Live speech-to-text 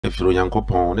efiro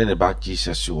Nyankopon ne ba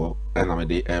Jesus wo na me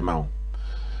de ema wo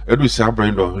edu sa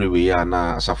brain do hwe we ya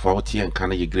na asafo wo tie nka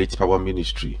na ye Great Power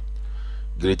Ministry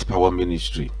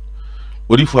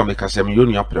odifo amekasem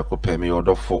yonu apreko pe me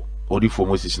odofo odifo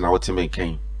Moses na wote me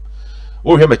kan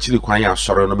wo hwe machiri kwan ya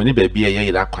asoro no me ni ba bia ye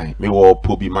yira kwan me wo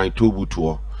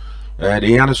PT.2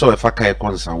 de yan so e fa kai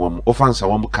konsa wom ofansa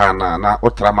wom ka na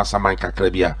otra masaman kakra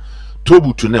bia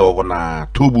tobutu ne wo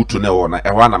na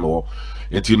ewa na me wo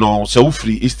enti no se wo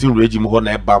free Eastern Region ho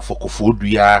na eba fokofo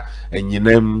dua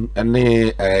enyinam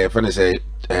ne fene se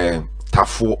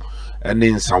tafo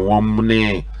ne nsawom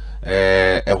ne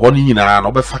ho ni nyina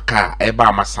no be faka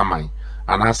eba masaman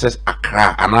anase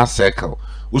akra anase circle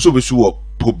uso be su wo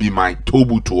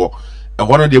tobutu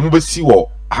ho no de mu be si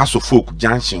wo House of Folk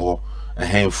junction ho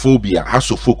phobia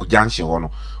House of Folk junction ho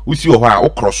no usi wo ha wo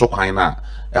cross kwan na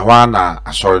ehwa na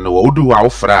asori no wo du wa wo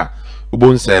fra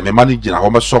ubonse me manager na ho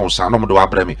me so nsa no mo do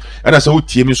abreme e na se wo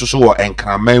tie mi so wo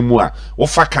enkraman mu a wo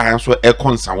fa kan so e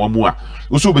konsa wa mu a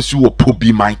wo so be si wo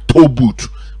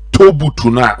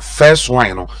tobutu na first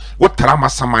one no wo trama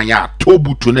samanya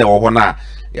tobutu na wo ho na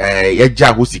ya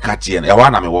ja ho sika tie na ehwa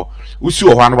na me wo usi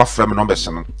wo ho na ba fra me no be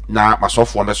se no na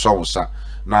masofo me so nsa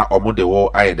na omo de wo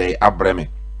ayede abreme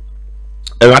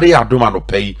ewade ya doma no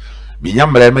pay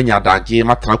Minyamre menya daje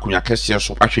matana kunya kese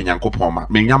so ahwe Nyankopon ma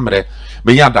minyamre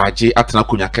menya daje atana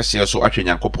kunya kese so ahwe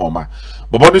Nyankopon ma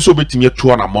bobo ni so betimi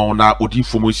atuo na mon na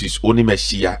odifo Moses oni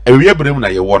machia ewie brem na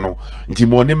ye wo no nti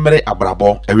mo ni mre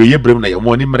abrabo ewie brem na ye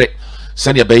mo ni mre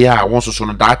sene be ya won so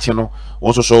no daache no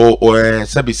won so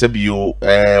sebi yo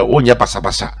onye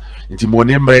basabasa nti mo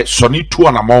ni mre so ni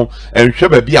tuo na mon enhwe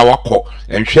ba bia wakọ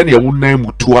enhwe na ye wo na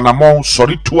mu tuo na mon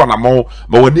sori tuo na mon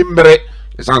ma woni mre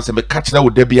esanse me catch na wo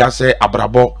da bia se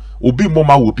abrabo obi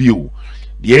moma wo bi o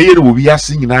de ye no wo bia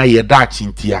se nyina ye daache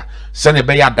ntia se ne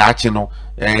be ya daache no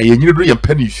ye nyine do ye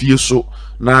mpani fie so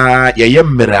na ye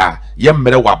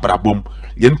mmere wa abrabom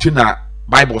ye nti na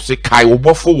Bible say kai wo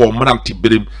bofo wo mram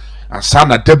tibrem asa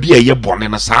na da bia ye bone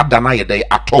na sa da na ye da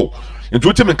ato nti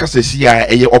wote me kasa si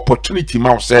ya eye opportunity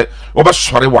ma wo se wo be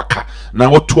sore waka na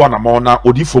wo to na ma na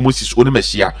odifo Moses oni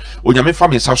machia onyame fa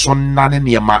me sa so na ne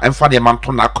niema emfa ne ma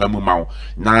nto na akwamu ma wo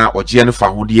na oje ne fa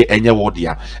hodie enye wo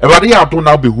dia ewade ya do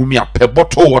na obehumi a pe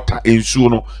bottle water ensuo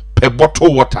no pe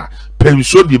bottle water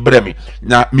penso di bremi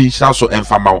na mi sa so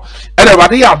emfa ma wo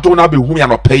ewade ya do na obehumi a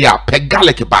no pe ya pe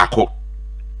garlic baako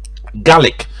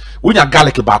garlic unya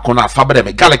garlic baako na fa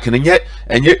breme garlic ne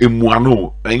enye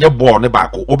emuano enye ball ne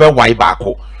baako obe wai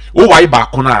baako o wai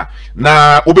baako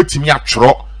na obetimi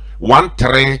atworo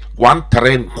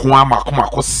 1 kwa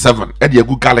mako 7 e de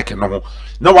agu garlic no ho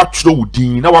na watworo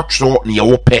wudin na watworo ne ye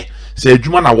wo pe se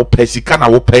adwuma na wo pe sika na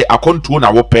wo pe akontuo na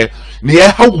wo pe ne ye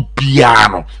ha wo bia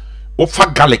no o fa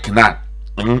garlic na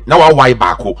wa wai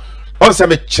baako on se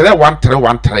me kire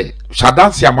 1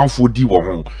 shadansi amanfo di wo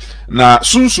ho na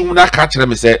sunsum na ka kire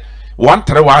me se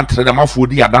 1 na mafo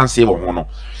di adanse wo ho no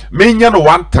menya no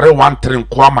 1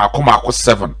 nkwa mako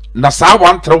 7 na sa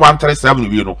 1 7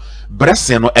 wi no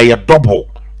bresen no eye double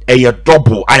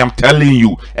I am telling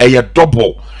you eye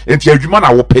double enti adwuma na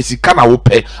wo pe sika na wo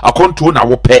pe akonto na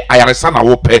wo pe ayaresa na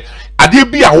wo pe ade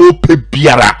bia wo pe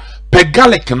biara pe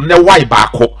garlic ne wai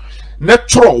baako ne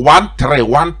tro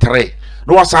 1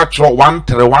 no wasa tro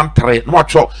 1 no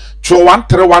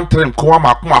watro 1 nkwa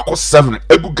mako 7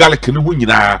 egu garlic ne hu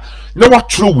nyina na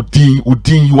watro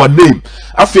udin your name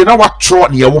afi na watro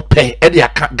ne ye wo pe e de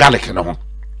aka garlic ne ho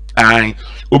ai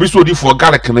obi so di for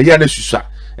garlic ne ya na susa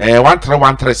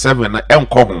 1 na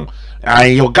enko ho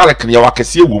ai your garlic ne ya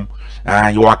wakese wom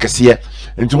ai your wakese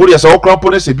nti wo de se okra po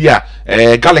ne se bia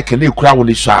garlic ne ekura wo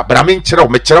ne sha bra me nkere wo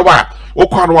me kere wa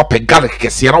okwa no pe garlic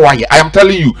kese na wa ye I am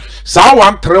telling you sa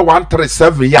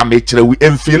 1 ya me kere wi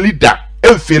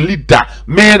enfelida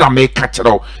me na me ka kere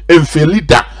wo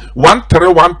enfelida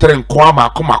 1 nkwa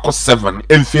mako 7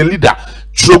 enfelida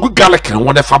trogu garlic ne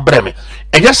won fa breme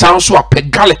enye san so ape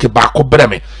garlic baako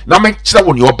breme na me kire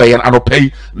wo ne obeyen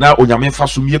anopai na onyame fa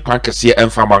so mie kwan kese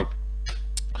emfa man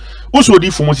uso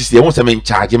di fo Moses ye won se me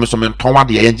charge me so me nton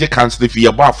wade ye nje cancel fi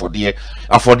ye bo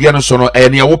afode no so no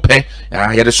ne wo pe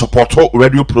ye de support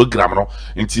radio program no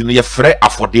nti ne ye frɛ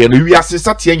afode no wi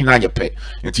asesa tie nyina ye pe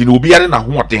nti ne obi yare na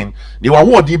hoɔden ne wa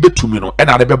hoɔden betumi no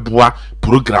na de beboa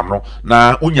program no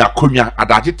na unya konwa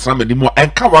adaje trama ni mu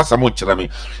enka wasa mo kyerɛ me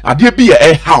ade bi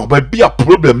ye how ba bi a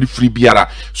problem ni free biara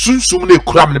sunsum na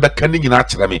ekura me ne beka ni nyina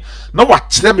kyerɛ me na wa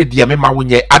kyerɛ me de me ma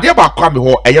wonye ade ba kwa me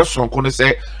ho eye sonko no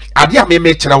se ade a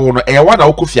me kyerɛ wo no ewa na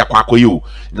okofia kwa akoyo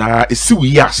na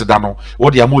esiwi ya aseda no wo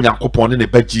de amonya Nyankopon ne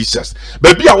ba Jesus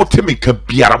ba bi a wo temi ka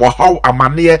biara wo haw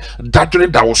amane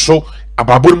dadwene da wo so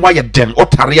ababon mo ye den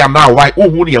otare na why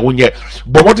ohun ne wonye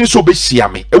bomodin so be hia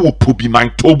me e wo pobi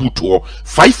man tobuto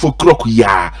 5 o'clock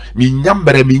ya mi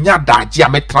nyambere mi nya daje a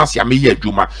me trans ya me ye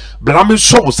adwuma bra me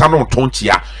so wo sa no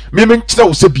tontia me nkyere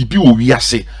wo se bibi wo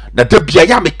wiase na da bia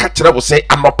ya me ka kire wo se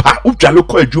anopa udwale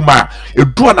ko adwuma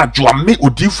edu na dwoa me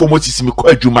odifo mo sisi me ko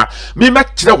adwuma me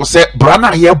kire wo se bra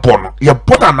na ye bono ye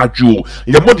boda na dwo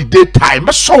ye modi day time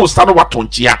me so wo sa no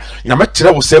watontia na me kire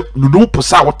wo se nunu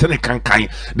posa wo tene kankan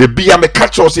na bia me ka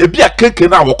kire wo se bia kenken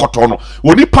na wo koto no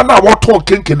woni pa na wo ton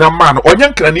kenken na man onye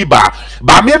nkrani ba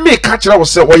me ka kire wo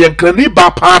se wo ye nkrani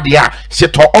ba pa dia se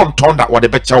to on ton da wo de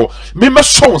be kire me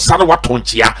so wo sa no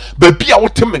watontia ba bia wo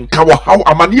teme nka wo haw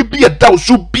amane bia da wo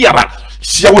so biara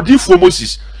sia wodi for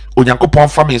Moses onyankopon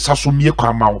fa me nsa so mie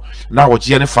kwa mawo na wo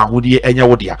je ne fa hodie enya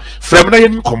wo dia frem na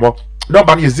yeni komo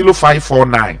number na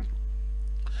 0549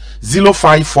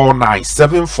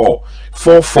 0549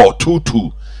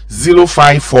 744422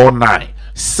 0549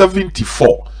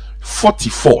 74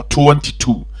 44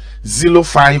 22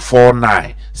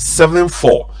 0549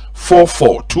 74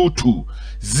 44 22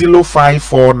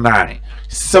 0549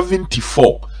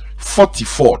 74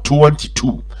 44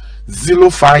 22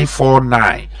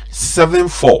 0549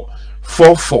 74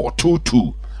 44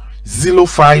 22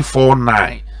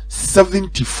 0549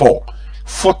 74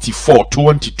 44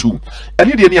 22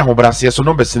 any de ni ahobrase so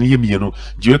numbers ni yemienu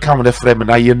je ka mo de frame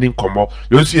na ye ni nkomo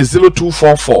yo so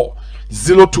 0244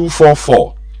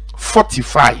 0244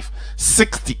 45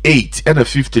 68 and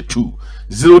 52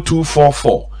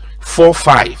 0244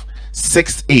 45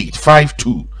 68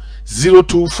 52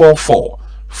 0244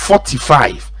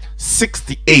 45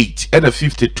 68 and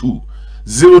 52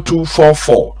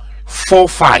 0244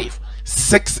 45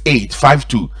 68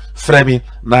 52 frame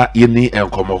na yeni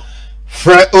enkomo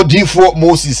Fre odifo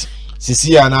Moses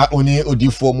sisia na oni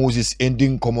odifo Moses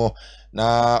ending komo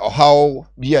na how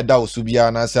bia da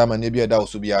osubia na sama ne bia da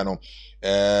osubia no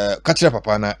ka kire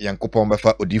papa na yankopon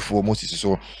befa odifo Moses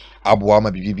so aboa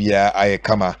ma bibia aye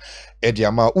kama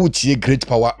ediama utie great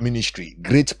power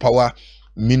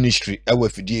ministry ewe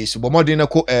fidie so bomodin na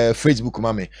ko Facebook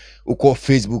mame uko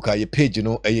Facebook aye page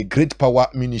no aye great power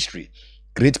ministry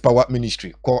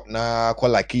ko na ko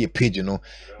like ye page no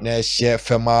na share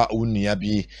fema unia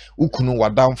bi ukunu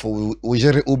wadamfo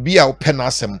ojere obi a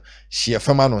openasem share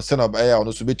fema no se na ba ya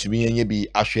no so betumi yenye bi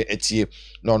ahwe etie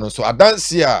no so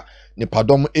adanse a ne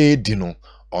padom edi no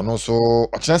ono so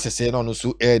ochina sese no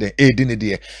so edi ne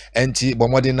de enti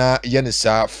bomodin na ye ne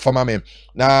sa fama me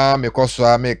na me koso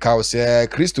a me ka o se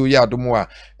Kristo ya adomo a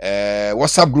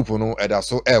WhatsApp group no eda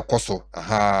so koso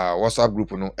WhatsApp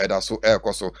group no eda so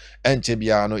koso enche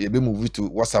bia no ye be move to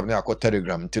WhatsApp na akọ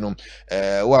Telegram tino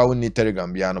wa woni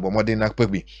Telegram bia no bomodin na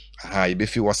kpagbi ye be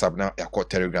fi WhatsApp na akọ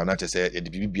Telegram na chese ye de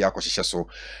bibia akọ hyehyɛ so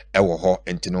wo ho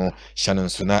enti no hyanon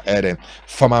so na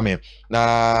fama me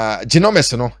na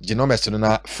genomes no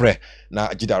na frɛ na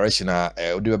gi direction na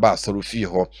odi be ba so fi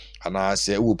ho ana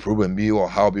se wo problem bi or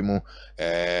how bi mu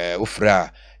wo frɛ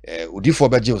odifo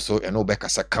beje so eno be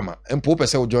kasa kama empo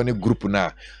pese wo join group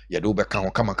na ye do be ka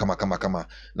ho kama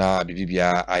na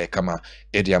bibia aye kama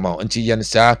ediama nti yen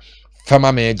sa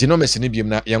fama me genomes ni biem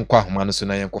na yen kwa ahoma no so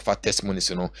na yen kwa testimony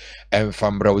so no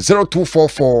emfambra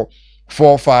 0244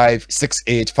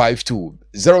 456852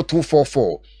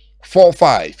 0244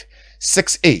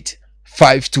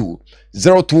 456852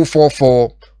 0244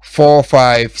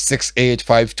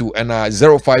 456852 and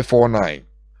 0549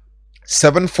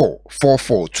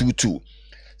 744422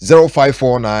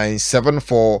 0549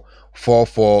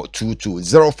 744422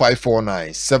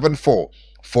 0549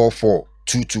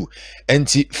 744422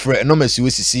 enti fre no mesi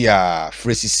wesisi ya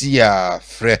fre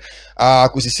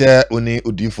kusise oni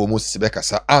odinfo Moses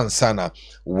bekasa ansa na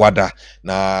wada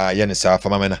na yene sa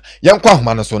fama mena yankwa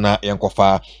homa no so na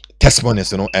yankofa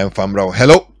testimonies no emfamra.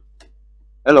 Hello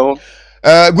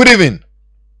good evening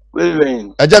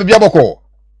ajab bia boko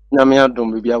na me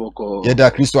adom bibia boko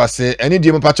yeda Kristo ase eni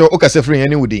die mpacho o kase free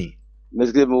eni wudi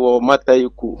mesge me wo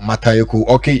matayeku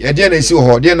okay e die na isi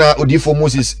ho die na odifo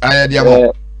Moses aya dia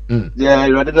bo yeah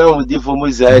you dey na odifo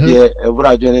Moses aya die ebura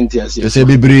adwene ntiase se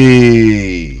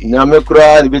bebre na me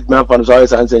kura ni bit me afa no so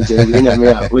sansenche ni nya me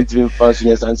a wonti fa so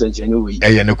nya sansenche ni wi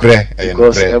eye no kure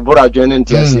ebura adwene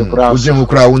ntiase kura ujim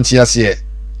kura wontiase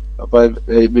papa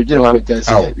beje ma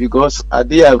ntiase because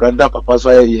ade I rather papa so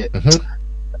aya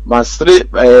Mastri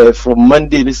from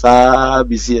Monday this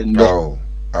busy and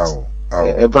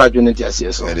ebra unity as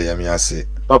yes.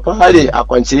 Papa had a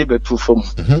quantity but two from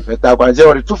but I can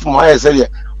say two from my say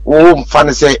oh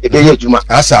fan say a juma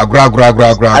as a gra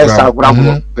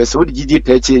but so did you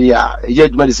take a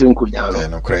judgment is in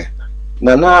Kunya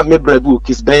Nana me book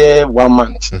is by 1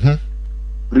 month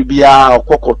Bribia or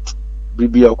cockot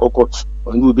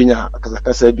onu benya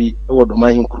akasakasa bi e wo do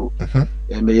man hinkro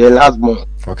me last month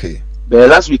okay the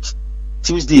last week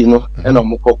Tuesday no and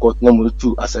I'm court number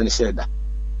 2 as I said that.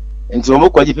 And so I'm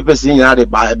quite people seeing how they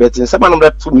buy bet in some of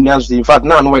them 2 million in fact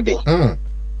now no wedding. And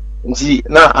see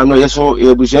now I know yes so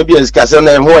we should be as Castle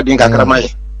and wedding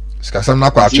Kakramai. Scasam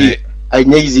na kwache. I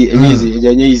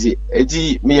easy.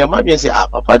 Eti me imagine say ah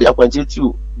papa dey appoint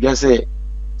you just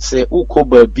say uko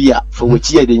bia for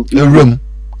which year the room.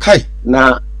 Kai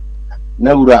na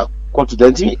wura court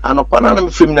denti anopa na me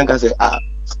film na say ah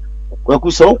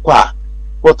kwaku so kwa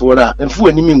what wora mfu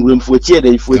animi ngure mfu achie da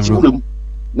ifu achi wuram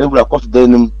na wura court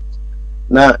danum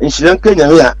na nhyiran kanya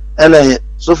ya ana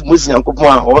sofu musi yankopon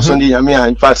a oso ndi nyame a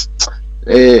in fact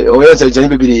oyo se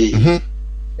bebiri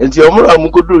enti omura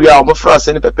mukoduru ya omofra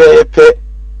se ne pepe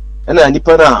ana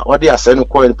nipa na ode ase no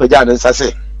ko ne paja ne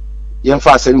nsase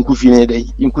yemfa ase no kufi ne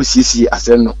dai inku sisi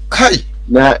ase no kai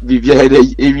na bibia he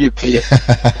dai ewie pe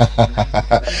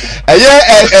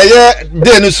eye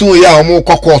de no sun ya omo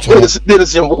kokoto de no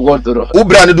sun kokoto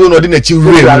ubra ne do no de na chi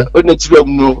wure o na chi wure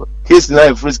no case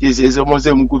na first case is almost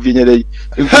say muku fi ne dai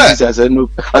inku sisi ase no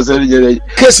ase ne dai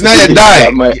case na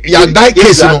ya die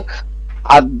case no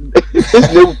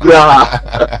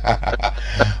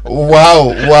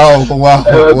wow.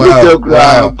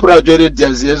 Project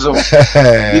just yeso.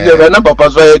 You never know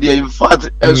papa so in fact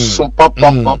some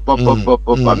papa.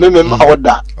 Me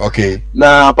order. Okay.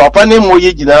 Na papa ne mo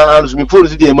ye gina so me for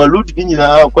dey maludi bi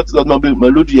nyina kwati no be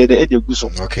maludi ye dey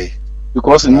guso. Okay.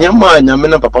 Because nyama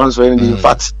na papa so in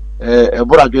fact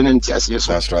project ne ntiase yeso.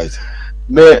 That's right.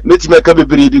 Me ti me ka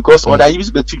bebere because order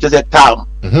use be just a time.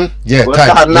 Yeah,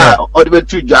 time. Now or be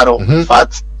too jaro.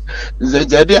 Fact the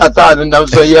jadi ata na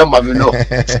so ye ma me no.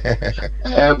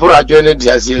 Project ne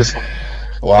ntiase.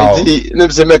 Wow. Enti ne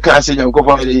se me ka se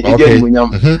nyankopon e ge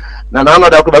munyam. Na no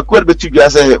da ko ba ko be too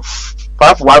just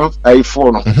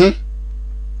 514 no.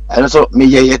 And so me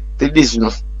ye 3 days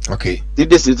no. Okay. Did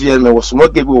this me was small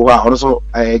give over also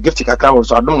gift kakra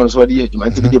so adom so dey adwuma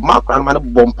enti be mark man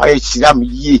bompa e chiram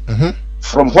yi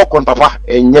from Hokon papa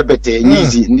enye bete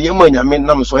easy ndi ema nyame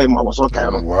nam so e ma so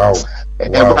kan no. Wow. E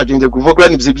ba dwende ku fokra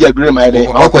ni se bia bire ma dey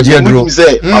akọ je duro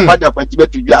se papa da kwati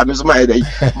betu dwa me so ma dey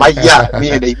ma ya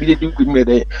me dey bi dey ku me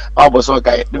dey abo so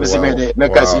kai de se me dey me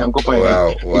ka si yankopon e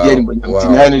dey ni mo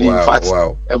tina ni in fact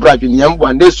e bra dwende nyam bo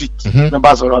ande sweet na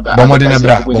ba so roda bomode na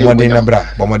bra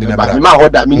ma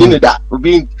hoda mi ni da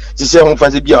obi se se hon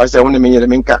fa se bia o se hon me nyere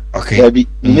me nka okay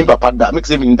ni papa da me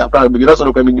se mi da pra bi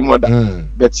so ko mi ni mo da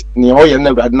but ni o ye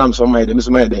na bra nam so ma dey me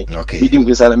so ma dey bi di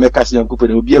nkwesa na me ka si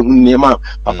yankopon obi ehun ni ma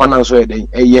papa na so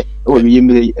eye o ye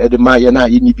mire e de ma ye na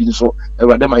ye ni bi nso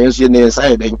ewade ma ye so ye ne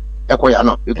sai den ekoya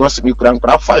no because mi kura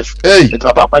 5 it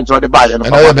papa ncho de ba ye no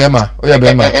oya bema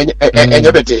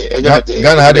enye bete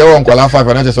Ghana had your uncle 5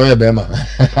 and just oya bema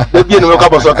de bi no ka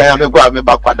boso kan ya me kwa me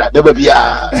ba kwada de ba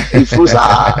bia influencer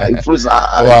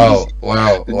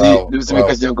wow de se me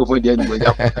ka janko fo de ni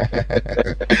boja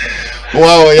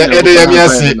wow ya de ya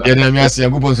miasi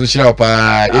yangupo nso shira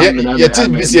pa ye ti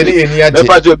bi se ne ye ni ade be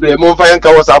pa jo bre mo fa yan ka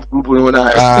WhatsApp group no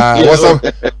na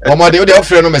WhatsApp omo de o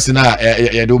frɛ no mesina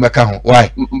ye de o meka ho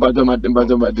why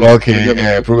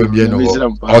okay problem ye no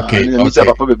okay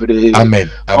amen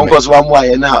onko so amu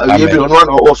aye na ye bi ono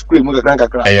na o screen mu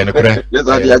kakra aye no kre yes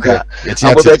adi aka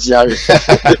abobe chiare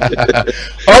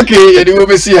okay ye di wo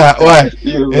besi ha why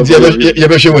ye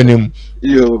be hwe wanim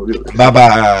yo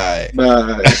bye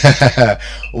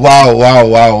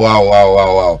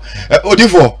wow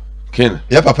odifo ken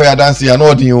ye papa ya dance ya no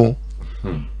odin o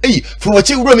for what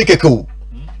you me keko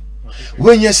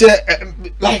when you say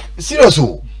like serious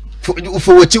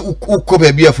for what you ko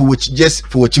be bia for what just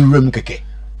for what you rem keke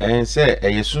say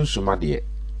e sunsuma de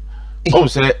o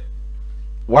say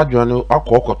wadwo no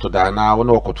akokoto da na wo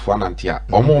na okoto anante a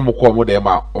omo ko omo de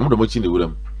ma omo de mo chi ne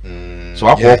wuram so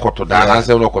akokoto da na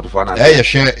say wo okoto anante ye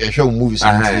share movies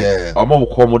omo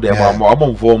ko omo de ma omo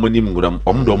mfo omo nim wuram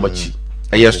omo de omo chi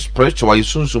e spiritual e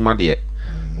sunsuma de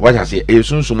what I say e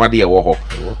sunsuma de wo ho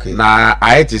na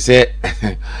ayeti say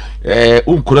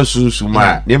unkura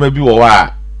sunsuma ne ma bi wo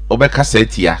wa obeka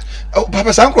setia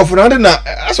papa sankrofo na na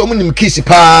aso mo nim kiss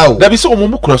pa o da bi so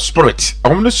mo kura spirit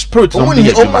omo spirit no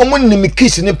mo nim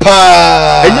kiss ni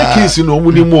pa enye kiss no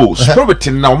omo ni mo spirit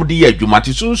na omo de adwuma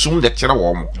ti sunsum de kire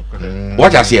wo mo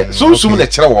what I say sunsum de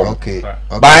kire wo mo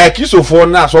ba kisofo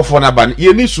na asofo na ba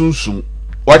ye ni sunsum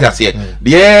what I say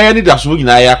de ni da so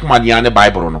nyina ya kuma ni ane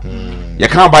bible no ye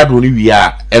kan bible ni wi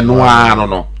a eno a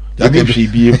no yeni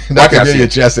hwibie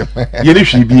yeni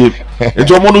hwibie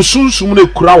enti omo no sunsum ne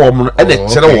kura wo mo e na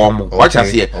kire wo mo what I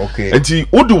say enti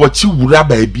wodi wachi wura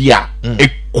ba bia e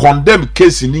condemn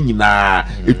case ni nyina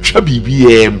e twa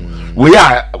bibie we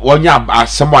are one ya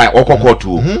asema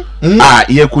okokoto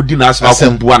ye could na asema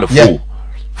ko bua no fo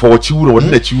for chiwuro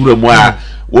won na chiwuro mu a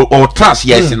or trans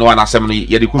yes no na asem no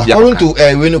ye de ko bia according to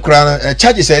we no kra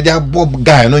charges e dey bob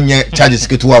guy no nye charges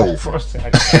ketuwa wo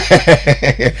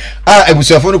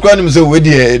ebusuafo no kra nim so we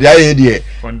dey dey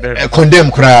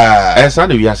condemn kra sa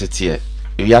na wi asete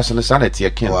wi aso no sa na tie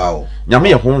ken wow nyame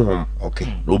ye honhom okay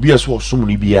obi eso osum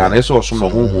ni bia na eso osum no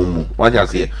honhom mu waja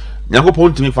se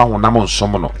nyankopon ntimi fa honam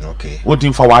nsom no okay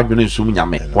wontim fa wadwene nsum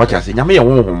nyame waja se nyame ye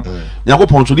honhom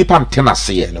nyankopon so nipa ntena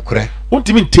se no kre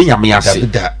wontim nte nyame ase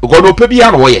god ope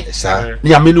bia no wo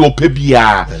nyame ni ope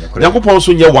bia nyankopon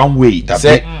so nye one way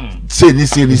say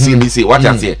ni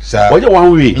waja se oye one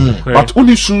way but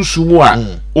uni sunsumu a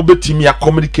obetimi ya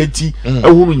communicate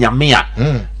ehunu nyame a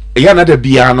ya na da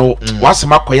bia no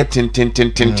wasema koye tin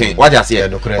waja se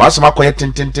wasema koye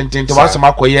tin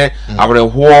wasema koye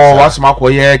abreho wasema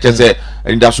koye kese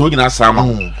ndaso gina sama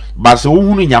ba se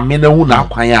ohunu nyame na hu na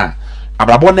akwan a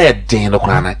abrabo na eden no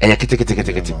kwan na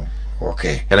kete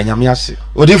okay era nyame ase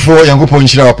odifo yankopon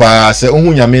nhyira pa se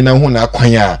ohunu nyame na hu na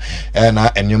akwan a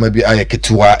na enoma bi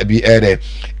ayeketua bi ere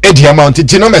edi amount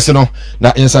di no mese no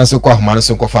na insanse kwa homa no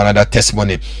so kwa fa na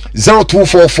testimony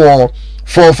 0244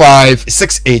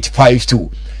 456852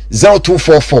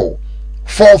 0244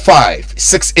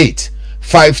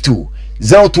 456852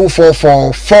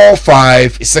 0244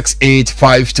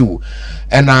 456852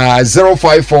 and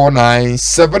 0549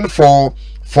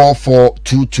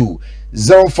 744422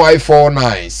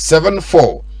 0549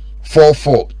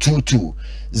 744422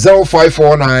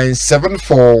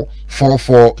 0549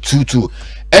 744422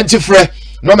 entifre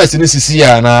no mesini sisi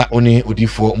ya na oni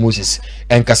odifo Moses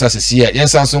enkasa sisi ya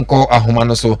yensa so nko ahoma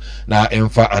no so na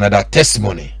emfa another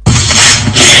testimony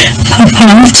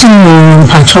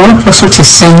patrol also to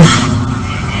sing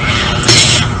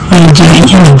we do in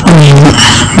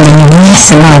the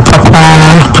same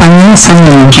papa planning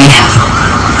some day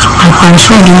I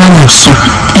control the man so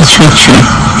it's true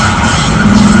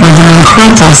when I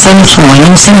heard of some to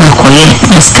one some akoye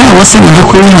the sky was in the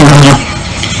cool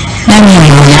na me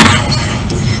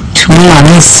to me I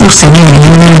miss so seven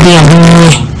day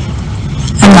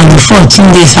and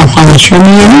 14 days upon show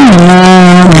me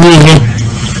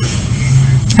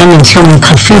I'm in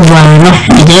cafe no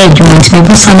yeah do me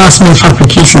some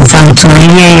applications and to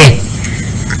me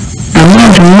I'm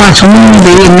not much the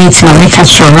meeting I make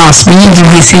sure last me do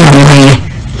we say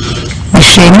we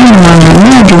share me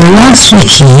no do last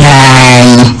week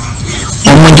yeah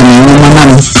I'm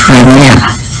premier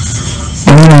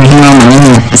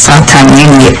sometime you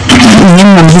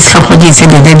this couple days said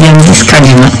that they are this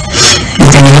cardinal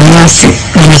then you must say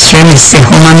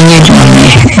woman you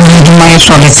my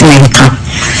choice maker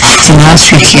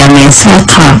last week I mean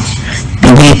sometime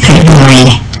they pay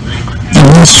my the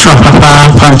shop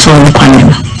papa control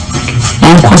panel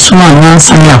and customer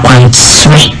once and you're quite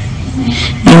sweet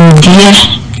in dear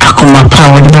akuma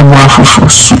power the waffle for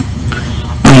so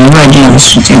when you are doing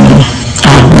something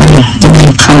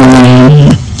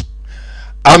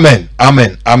Amen.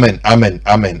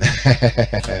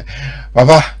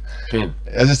 Papa,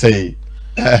 as I say,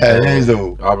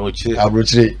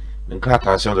 Abrochi.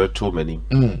 Nkata there too many.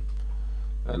 And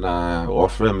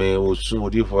offer me will soon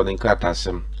do for the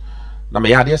Nkata. Na me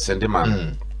yard send him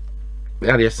man.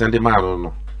 Yard send him man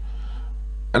no.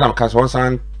 And I'm cast one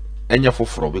son and your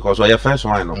fufro because I first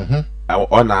one no. I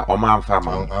honor or man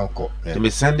farmer uncle. To me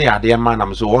send the idea man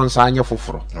I'm so one sign your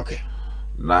fufro. Okay.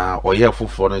 Na oye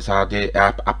fufo no sa de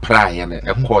apply and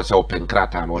e course open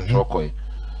krata no trokoi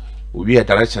we a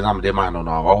direction am de man no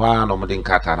o no mo de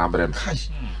nkata na bre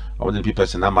o de people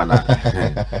na mana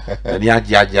ni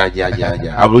aja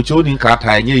abrocho ni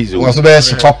nkata enye izo so be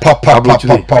papa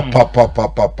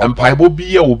empai bo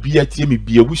bia obi atie me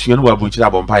bia wuhia no abrocho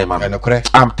abompai ma no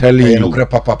I'm telling you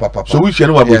so wuhia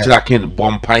no abrocho akin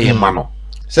bompai ma no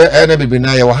se ene bebe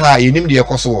na ye wo ha yenim de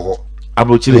yekoso wo ho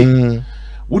abrocho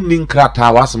unin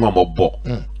krata wasema mobo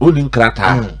unin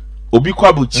krata obi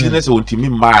kwa buchi na se ontimi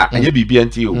ma anya bibia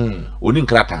nti o onin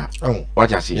krata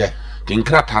waja se kin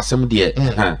krata asem de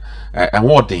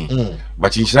ehwoden ba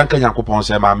chinchira nka yakopon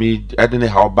se ma mi edene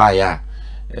ha oba ya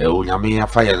onyame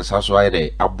afa ye nsa so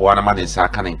ayede aboa na ma ne nsa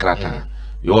aka ne krata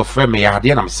your friend me ya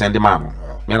de na me send man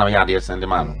me na ya de send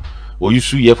man o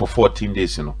yusu ye for 14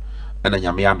 days no na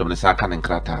nyame andom ne nsa aka ne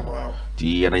krata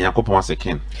ti na yakopon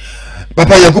asekin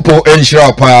Papa Yakupo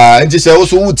enhyira pa nti se wo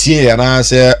so wutie na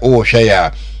se wo hwe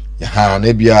ya ha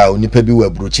na bia onipa bi wa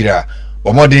bruchira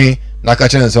omoden na ka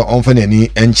kire nso onfa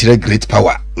nani enkyire great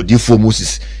power odifo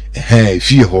Moses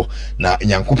fie ho na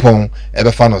Yankopon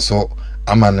ebefa no so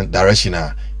aman direction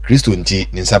a Kristo nti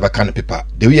ni nsa baka no pepa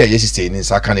de we yes say ni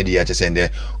nsa ka ne de ya chesende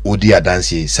odi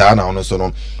adanse saa na ono so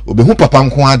no obehu papa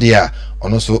nko ade a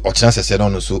ono so ochena sese no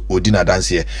ono so odi na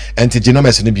adanse enti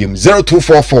genomes no biom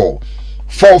 0244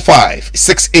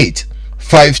 4568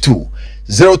 52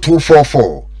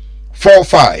 0244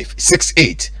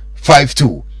 4568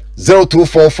 52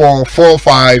 0244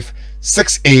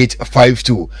 4568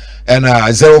 and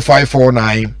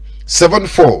 0549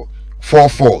 74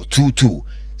 4422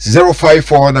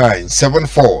 0549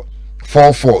 74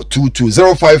 4422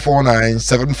 0549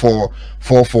 74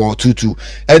 4422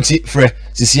 enti fre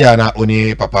sisia na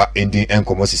oni papa ending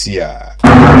enkomo sisia.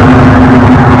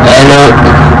 Hello,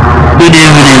 good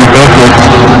evening, Prophet.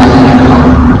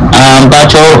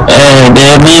 But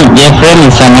the friend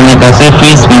is a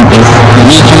free speakers.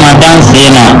 We can dance here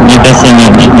now. We person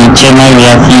in channel we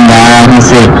are seeing now. We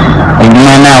say,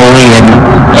 "Man, away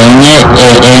and yet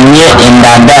in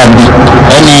that daddy,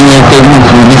 and then you say we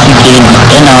see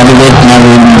and now the way now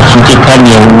we should come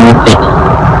here with it.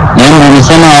 Then we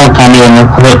say now can you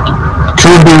correct to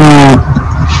do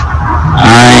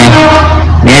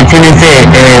Netini say,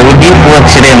 we did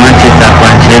watch the matches at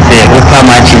Manchester, say, Opa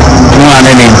matches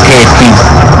 230.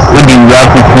 We did work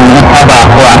with Papa,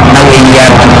 now we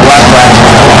have what Papa,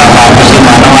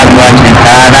 watching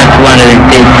that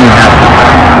 230.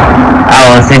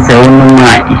 Our sister,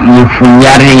 if we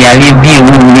are really be,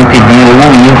 we could be,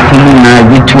 you feel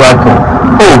good to work.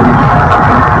 Oh,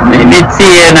 let's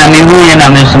see, and I'm in a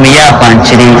Missumia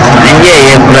Panchiri, and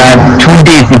yeah, 2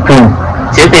 days ago.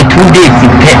 Just 2 days,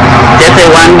 just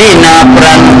 1 day now,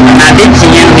 not the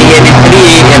chin, the 3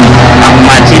 a.m. I'm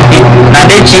watching it, not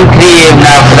the chin 3 a.m.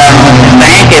 now,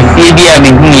 I can see the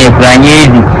Amini,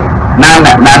 Pranyezi. Now,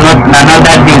 not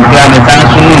that big crowd, the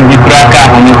Samsung, the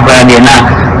Kraka, on the Friday now.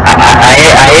 I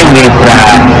am with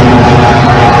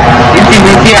this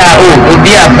is the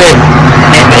dear first,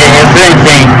 friend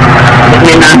saying,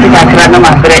 when I'm not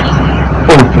my breath.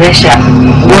 Oh, pressure.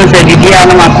 Once a dear,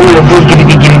 I'm a cool book,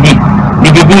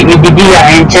 Mididia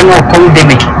and channel come to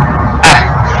me.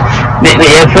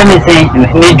 The friend is saying,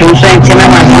 me do say channel.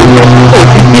 Oh,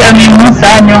 I mean,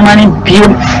 Musa, no money,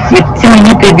 pure, with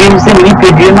Timmy Pediums and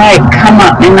Lipidium, I come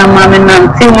up in a man and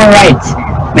I'm right.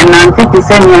 When I'm to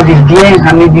send you the beer,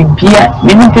 and maybe beer,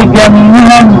 many people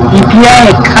the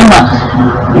beer, come up.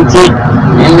 The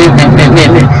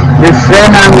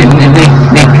friend,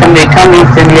 they come in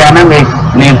Seliana,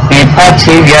 they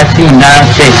patch you see now,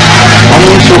 say,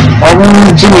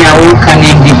 almost Jimmy, I will can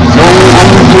eat it. So,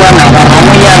 almost one of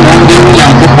them,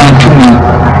 young to me.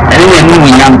 And then,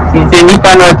 it's a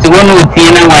Nippon or to one who see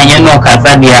no one, you know,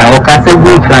 Casadia or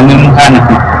Casabu from him.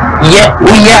 Yeah, we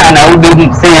are now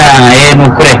doing say I am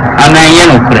correct, and I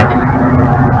am correct.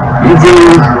 You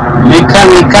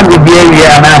can't be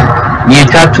here now. You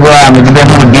talk to her with the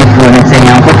more different and say,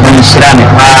 I'm going to share me.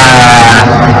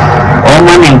 Oh,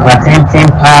 man, in patenting,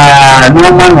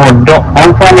 no man or dog,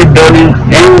 on funny doing,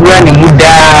 and running Muda,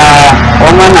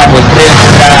 oh, man, I was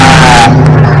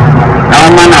now,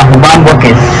 man, of Bambo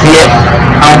can see it,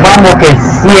 and Bambo can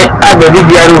see it. I believe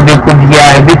you are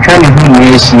a big kind of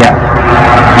Asia.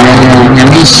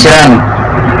 Nyamishan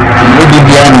maybe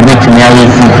beyond which me I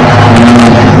see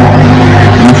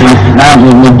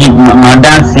now my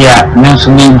dance here means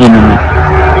me dinner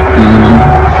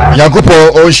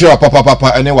Yakupo o show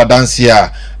papa ene wa dance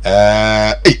here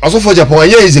also for Japan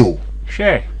ye easy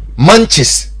share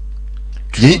Manchester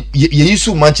ye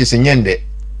use Manchester nyende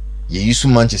ye use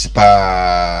Manchester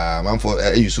pa man for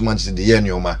use Manchester de ye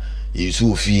nyoma ye use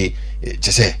ofie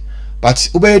chese but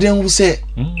ubeden who say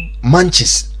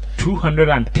Manchester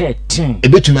 213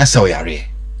 ebetumi asa oyare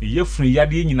ye free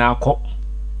yade nyina akọ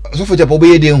so for Japan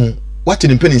obeye den hu what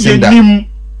in penny send that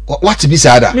what be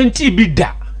said that menti bi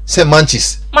da say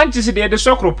Manchester dey the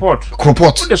shock report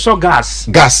the show gas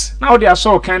now they are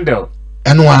so candle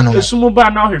eno ano the sumu ba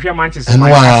na ohwehwe Manchester eno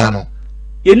ano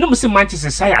ye num se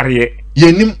Manchester sayare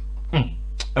ye nim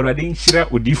awrade nhyira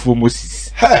odifo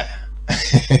Moses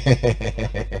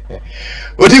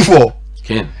odifo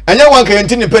anya wan kan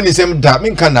tin penny sem da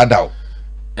min kan na daw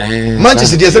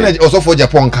Manchester dey say also for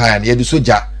Japan kan ye do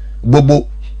soja bobo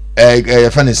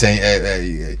funny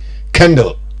say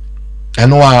candle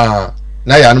eno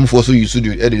na ya anum for so you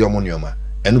studio e de yo monoma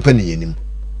eno penny ye nim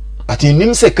but in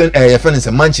nim second funny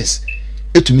say Manchester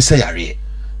etumi sayare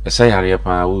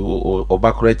pa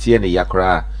obakora tie ne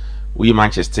yakora we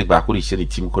Manchester ba ko ri hye ne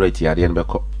team kora tie ade ne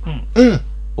beko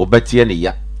obatie ne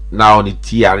ya now on the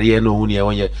tiare no huni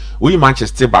e we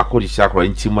Manchester ba ko ri hye akora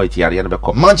team o tiare ne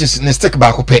beko Manchester ne stick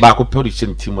ba ko pe ri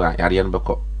hye team a yare ne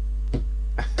beko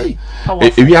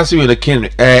we are seeing the king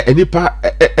enipa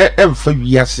emfa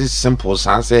we are simple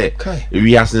san say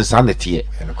we are sanity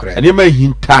and you may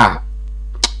hinta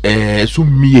so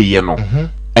mie ye no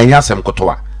enya sem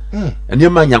kotoa and you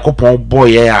man yakopon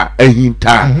boy a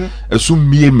hinta so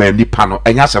mie man nipa no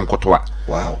enya sem kotoa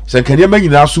wow sen kan you man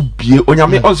nyina so bie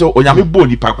onyame onse onyame bo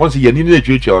nipa konse ye ni na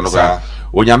twetwe no ga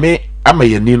onyame ama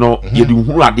ye ni no ye di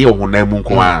hu ade ho na mu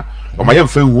nko a o ma ye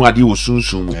mfa hu ade wo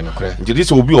sunsun mu nti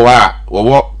dis obi o wa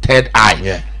wo third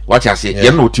eye what you say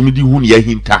ye no timi di hu ne ye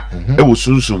hinta e wo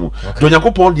sunsun mu to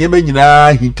yakopon de ma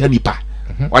nyina hinta nipa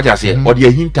what you say or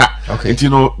the hinta nti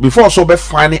no before so be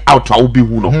find out how be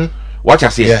hu no what you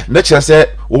say na chere say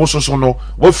wo so no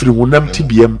wo firi hunam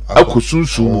tibiam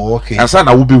akosunsun ansa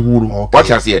na wo be hu no what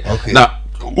you say na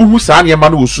uhu sa ne ma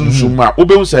no sunsun ma wo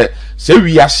be hu say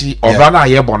wiase obra na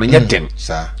ye bo no nye den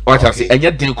what you say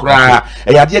enye den kura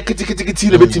e ya de kitikiti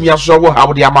le betimi aso wo ha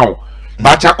wo de ama wo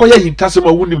ba cha koye hinta se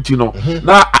ma wunim ti no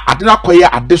na ade na koye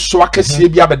ade so akese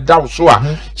bi abeda wo so a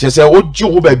chere say oji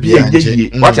wo ba bi enye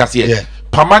what you say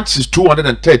per month is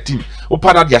 213 o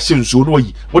pada dia senso no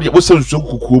yi wo dia wo senso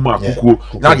kukuo ma kukuo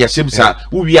na dia semsa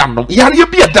wo wi anom yare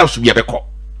bi ada so bi ebeko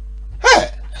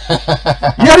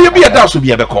yare bi ada so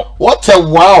bi ebeko what a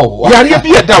wow yare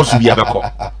bi ada so bi ebeko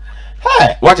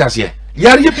what you say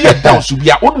yare bi ada so bi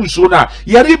a onu so na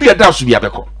yare bi ada so bi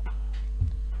ebeko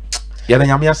yare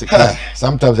nyame aseka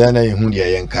sometimes I know hu dia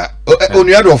yenka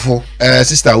onuadofo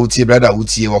sister wutie brother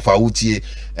wutie wofa wutie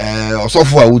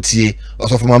osofo a wutie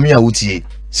osofo mame a wutie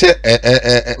se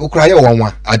ukra ye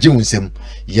wonwa age wunsem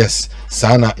yes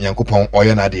sana yankopon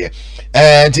oye na de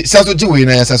nti saso giwe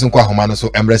na saso kwa homa no so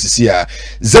embrasisi a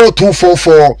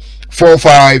 0244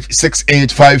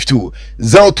 456852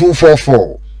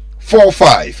 0244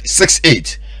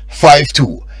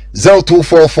 456852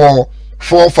 0244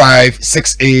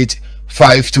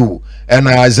 456852 and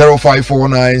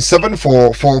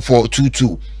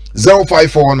 0549744422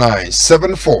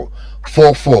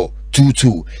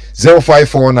 0549744422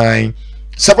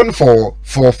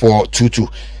 0549744422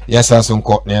 yes as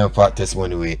unko na fa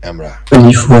testimony we emra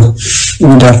before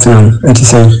good afternoon it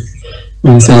is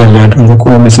me say ya don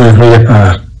ko me say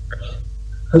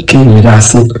okay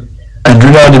that's it I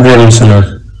do not the very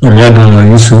soon ya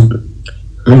don yusu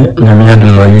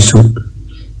na yusu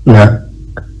na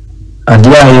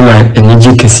adia yima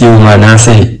eniji kesi uma na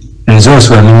say results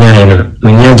wa minya no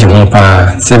minya je ho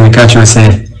pa se me catch you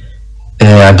say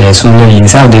adeso no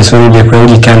inside the so the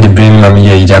query can the bring mami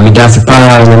ye ja mi dasi pa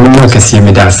na minya kesi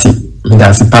mi dasi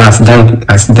pa accident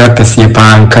kesi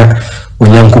pa anka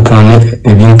onyankopon ne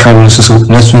ebinka wo so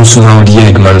na sunsun ha odi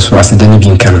ye duma so accident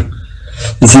binka no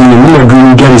isi ni mo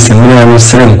do gari se mi na no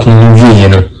sere kun wie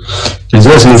no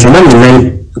results ni se na mi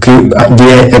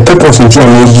the purpose of the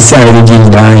energy is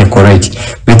correct,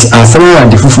 but as some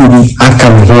of the food I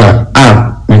come here,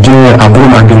 we do a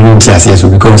broom agreement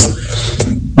because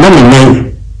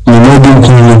money you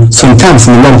know sometimes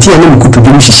we want to could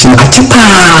do shishim at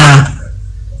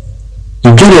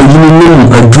you get a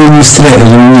minimum a dream straight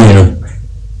you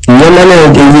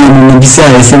know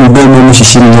besides some baby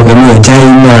shishim no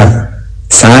China.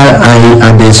 Sa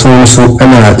I the so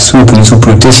ana soup so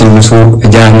protection so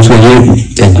ja so ye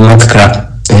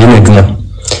edmakra ye meduna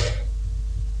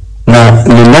na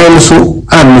le nine so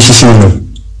am shishino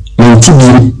me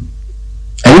tibi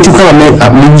ayi to come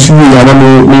me su ya na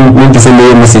me pese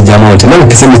me message amount na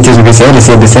pese me tezo be say the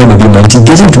side of the month it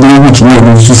doesn't really which me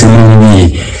so say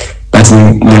me but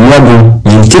me labo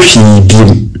me tifi bi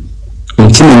me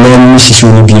tibi na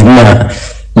shishino bi na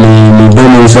me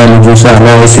bono so na so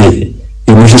na say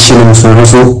musician so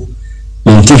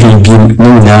in TV beam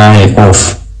na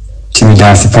off to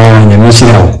dance power in the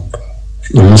mission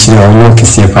work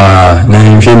see pa na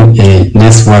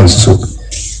next one so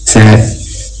say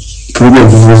problem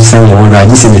of some or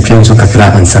this is the plan so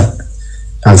kakra answer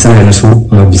no so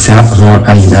no bisa ho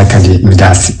ayi na ka de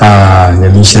dance pa na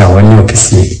mission woni work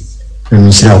see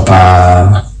mission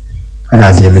pa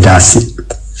ana de dance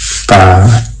pa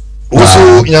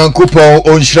Oso yankopon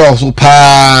onhira so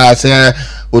pa se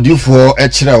odifo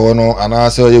ekira wo no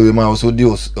anase oye we ma oso di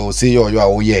o se yo a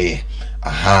wo ye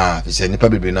aha se nipa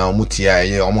bebe na omuti a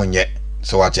ye omonye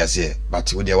so wa tiase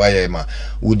but wo de wa ye ma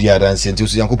wo di adanse nti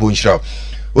oso yankopon onhira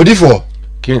odifo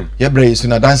kin ye bre so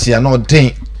na dance ano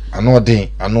den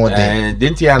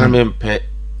denti ana mempe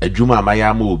adwuma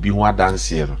amaya ma obi ho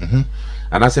adanse ro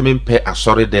anase mempe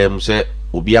asori dem se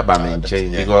obi aba menche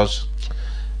because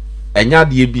enya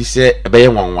de bi se ebe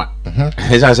nwanwa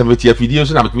esa se meti afidie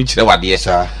so na metimi kire wade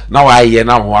na wa ye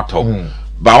na ho ato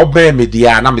ba obe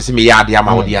media na me se me ya ade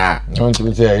ama wode a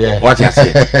ntimi se ye what you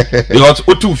say because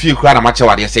otu fie kura na ma che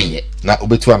wade se ye na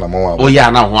obetu ana mo wa o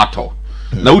ya na ho ato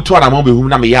na utu ana mo be hu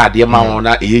na me ya ade ma won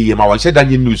na eyeye ma won she da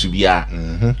nye news bia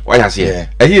why ya say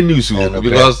eye news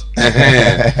because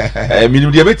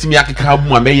minimum de betimi akeka bu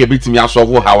ma me ye betimi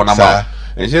asolve ha won na ma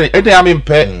e dey am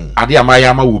mpe ade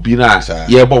amaya ma wo bi na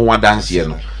ye bo ho dance ye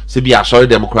no se bi asori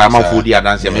dem kra ma fo di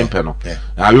dance ye me mpe no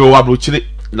na we wo abro chire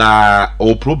na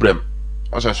o problem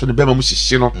o so ne be ma mu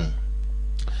sisi no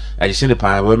I see the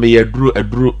pine when me drew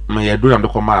and the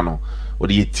command or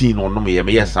the 18 or no me,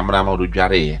 yes, some of the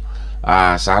jare.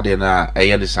 Sardina, a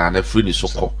yen is a free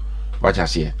so. What I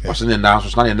say, was in the dance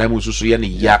was not in them so any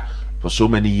ya for so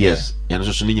many years, and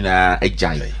so soon a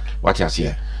giant. What I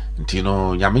say,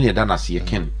 Tino Yamini Dana see a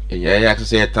kin. I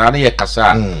say, Tani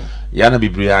Casa, Yana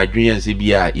Bibria, Adrian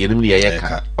Zibia, Yenimia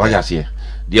Yaka. What I say,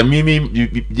 the Mimi,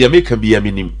 the American be a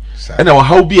minim. And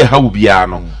how be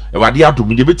ano. What the to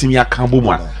me, the bit me a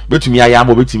camboman, but to me I am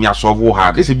a bit me a solve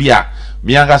hard. This be a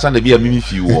Miangas and be a mimi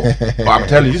few. I'm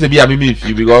telling you, this be a mimi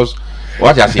few because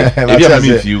what I say, be a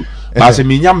mimi few. But a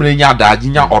minyam renya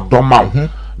dajinya or domau.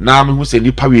 Now who say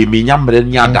Nipa we minyam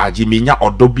renya daji minya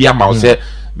or dobia mouse,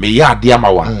 me ya dear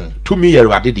mawa. To me, a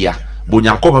radidia.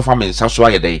 Bunyanko family in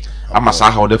South day. I'm a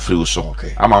saha the free so.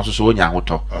 I'm also so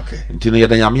yangoto. Okay. Until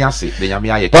the Yamiasi, the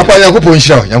Yamia. Papa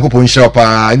Yanko Punch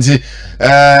pa nti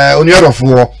oniero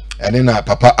fo ene na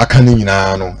papa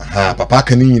akanina no ha papa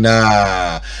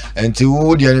akanina enti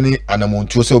wo de ne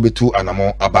anamontuo se obetu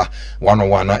anamo aba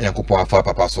 101 na Yankopon afa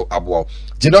papa so abo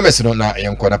genomes no na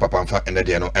yenko na papa mfa ene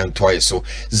de no entoy so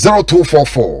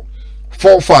 0244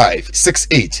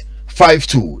 4568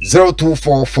 52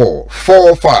 0244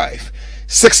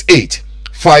 4568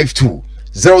 52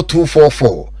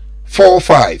 0244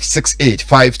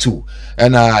 456852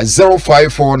 and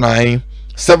 0549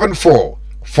 74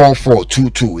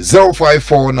 4422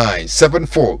 0549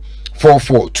 74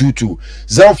 4422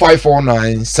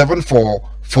 0549 74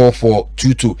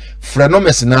 4422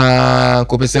 Frenomes na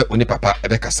kopese oni papa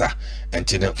ebekasa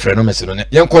entine frenomes no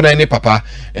yenko na ni papa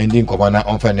endi nkoma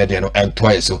on fa ne de no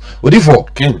entoy so odifo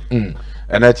king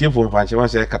and I think for fancy one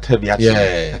say kata bi achi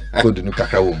code no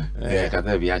kaka wo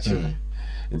kata bi achi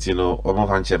nti no omo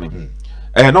fancy me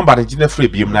number the jine free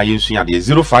bi na yensu ya de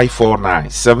 0549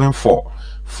 74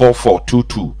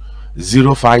 4422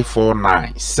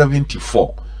 0549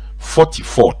 74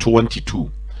 44 22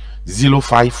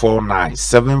 0549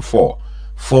 74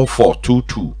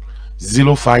 4422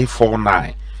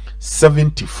 0549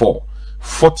 74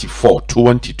 44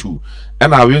 22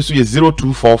 and I will say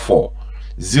 0244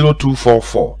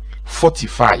 0244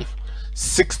 45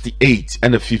 68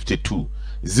 and a 52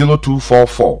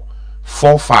 0244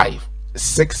 45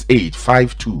 68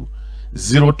 52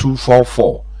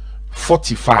 0244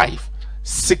 45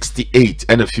 68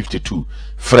 and a 52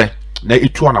 fre na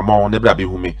itu ana ma on nebra be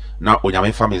hume na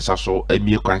onyame family so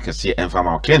emie kwan kese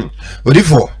enfama ken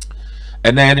odifo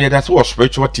and then that's what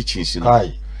spiritual teachings you know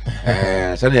hi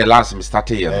so the last me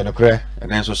started here no kre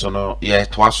and then so no yeah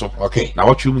twaso okay na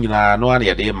what you nyina no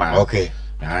ana dey ma okay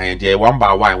and they one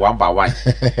by one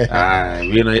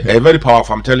you know a very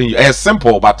powerful I'm telling you a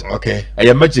simple but okay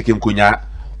a magic in kunya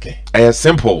okay a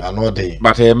simple I know they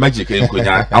but a magic in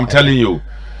kunya I'm telling you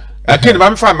again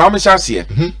mam fa mam chance here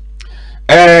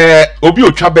obi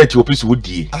otwa bet opisi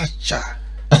wodie acha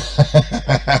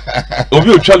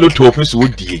obi otwa loto opisi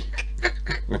wodie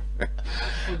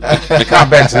the can't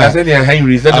bet na say near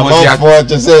Henry said was ya for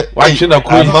to say watching na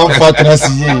coin man for to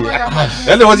see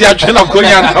and was ya train of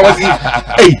konya na was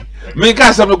hey me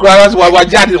ka some crowds wa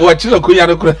jadi watching na konya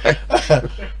no kra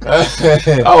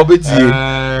ah obi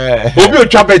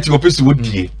otwa bet opisi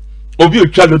wodie obi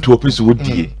otwa loto opisi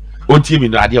wodie onti mi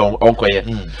no ade onkoye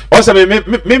o se me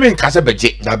nkase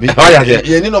beje o ya je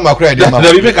ye ni no makura de ma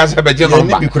na me nkase beje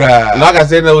number na ka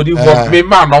se na odi for me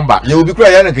ma number ye obi kura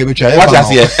ya na ka betwa what ya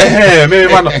se me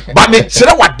ma no ba me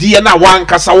kire wade na wan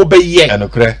kasa wo be ye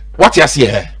what ya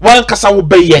se wan kasa wo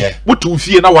be ye wotu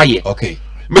fie na wa ye okay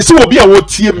me se obi a wo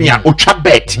tie mi a otwa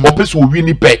bet opese wo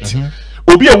wini bet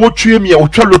obi a wo tue mi a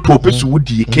otwa loto opese wo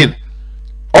die ken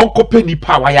onko pe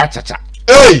nipa wa ya chacha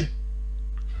hey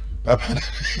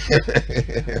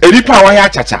Eripa wa ya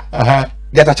chacha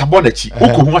ya chacha bonachi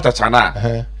uko hu chacha na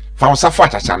fa onsafa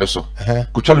chacha ne so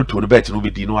kutwalo to no bet no be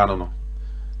di no ano no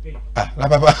la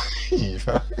baba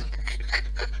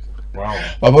wow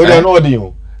baba we no di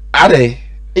o are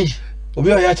obi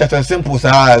ya chacha simple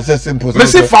sa simple me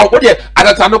se fa wo de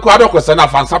adata no ko adoko se na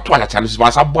fa onsa to chacha ne so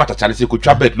onsa bo chacha ne se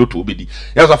kutwa bet lo to obedi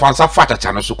ya so fa onsa fa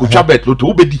chacha ne so kutwa bet lo to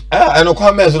obedi eno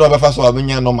kwa me so do be fa so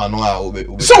abenya no ma no a obe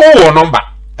so wo number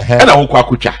ena wo kwa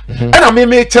kutwa ena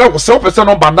me kire wo se opese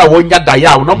number na wo nya da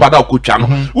ya wo number na kutwa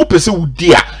no wo pese wo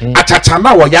di a achacha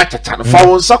na wo ya achacha no fa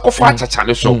wonsa ko fa achacha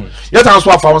ne so ya tan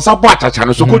so fa wonsa bo achacha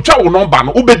ne so kutwa wo number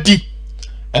no wo bedi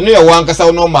eno ye wan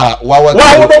kasa no ma wa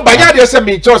no ba ya de se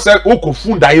me cho se wo ko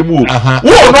funda ye mu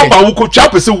wo no ba wo ko twa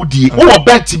pese wo die wo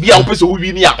bet bi a wo pese wo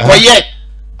wi ni akoye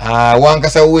wan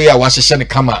kasa wo ya wa hyehyɛ ne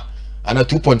kama ana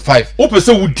 2.5 wo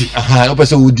pese wo di wo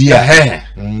pese wo di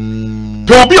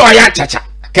to bi o ya chacha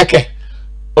keke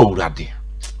o rade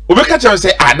obeka che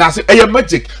say na say e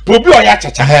magic to bi o ya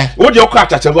chacha wo de o kwa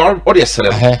chacha wo de sere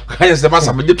kan say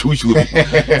masa me to issue bi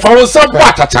fa won sa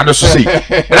kwa chacha no so say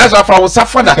na so fa won sa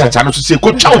fa da chacha no so say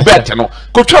ko twa bet no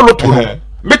ko twa loto no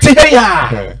meti he ya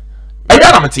ayi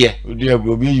na meti e odi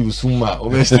obi yi suma o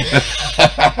be say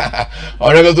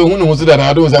ora ga to hunu so da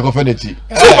na do za ko fe neti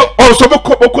so be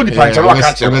ko ni pa chacha wa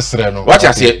ka che wa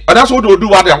cha say na so do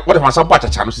wa de fa sa kwa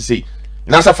chacha no so say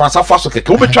na sa fa sa fa so keke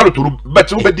wo be twa loto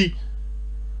bet wo be di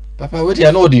papa what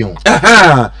you know dio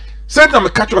send them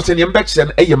catch us in the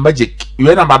embedded a magic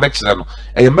you na ma beche no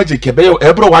a magic e be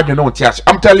ebro wadwe no tias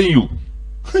I'm telling you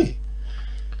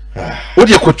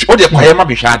odi kwaye ma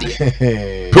behwade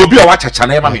to bi o wa chacha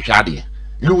na e ma behwade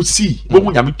you see wo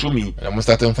munya mitumi I'm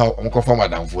starting fa onko fa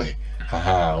madam fo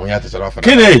onya te chara fa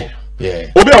kene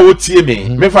obi a wo tie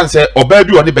me fan say oba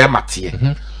bi oni be mate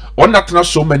on not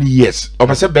so many years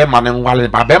oba say be ma ne nwale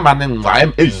ba be ma ne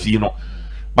nwa efi no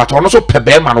but ono so pe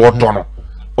be ma no wodo no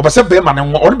obese be ma ne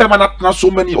ono be ma na so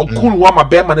many okun wo ma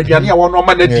be ma na duane a wono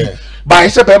ma na di ba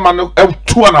ise be ma no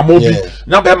tu na mo bi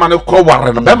na be ma no ko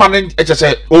ware no be ma ne eche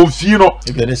se onfi no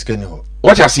e be risk ni ho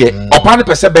what you say oba ne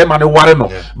pese be ma ne ware no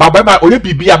ba be ma oye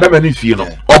bibia be ma ne fi no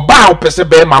oba o pese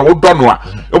be ma wo do no a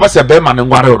obese be ma ne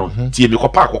ware no tie mi ko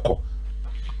pa akoko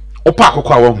o pa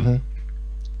akoko a wo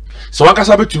so wan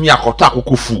kasa betumi akota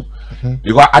akoko fu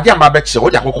because ade am ba che wo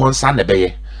de akoko nsa ne be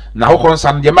ye na akoko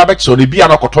nsa ne ma ba che ne bia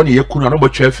na koto ne yakunu no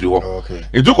botwa afiri ho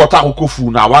edu kota akoko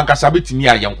fu na wan kasa betumi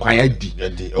aye nkwan adi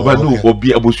oba no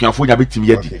obi abosuafo nya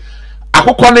betumi adi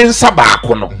akoko ne nsa ba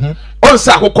akono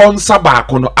onsa akoko nsa ba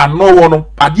akono ano wo no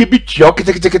ade bi twia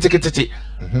kete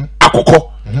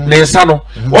akoko ne nsa no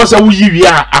onsa wo yiwi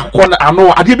a akoko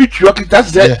ano ade bi twia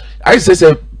kete I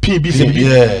say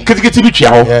PBC kete bi twia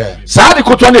ho saa de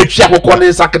koto na twia akoko ne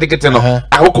nsa kete no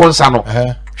akoko nsa no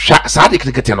saa de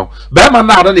kete no be ma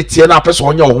na ara ne tie na pese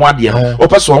onye ho ade no o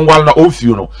pese onwal na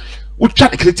ofiu no utwa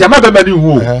kete ma be ma ni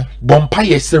hu bompa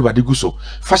yes Awurade gu so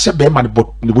fa hye be ma ne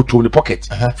botom ne pocket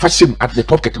fa hye at the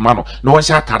pocket ma no na won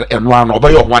hye atare eno ano oba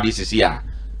ye ho ade sisi ya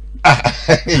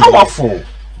powerful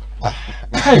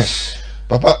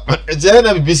papa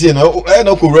jena BBC no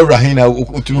na ko rewra hin na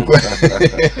utunu ko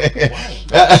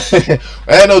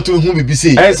na utunu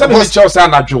BBC say me Chelsea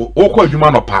anadwo o ko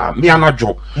adwuma no pa me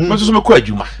anadwo me so me ko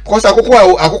adwuma because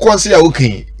akoko nse ya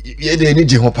okin ye de ni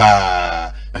je ho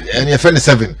pa ene fe ne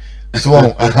 7 so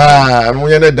no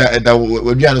ye na da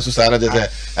wadua no so sara je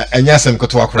enya sem ko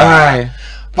to akora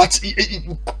but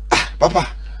papa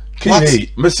kini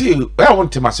me see I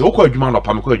want to say o ko adwuma no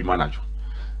pa me ko adwuma anadwo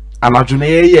anadwo na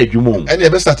ye adwuma o ene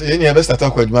be start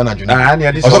akwa adwuma anadwo na ene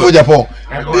ade so for Japan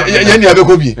ye ni abe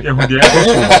ko bi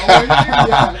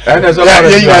ene so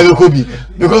ye ni abe ko bi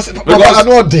because papa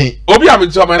no dey obi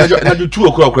am to ma anadwo 2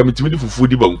 o'clock kwa mitimi di fufu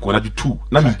di banko anadwo 2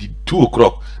 na me di 2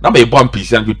 o'clock na me bomb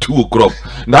peace anadwo 2 o'clock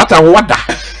na ata wada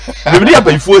me ni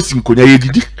abaifo asinkonya ye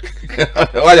didi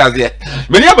waya ze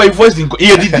me ni abaifo asinkonya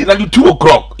ye didi na 2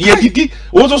 o'clock ye didi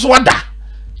wo so wada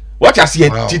what you see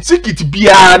ticket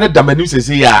bia na damanu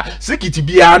sese ya ticket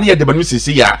bia na ye damanu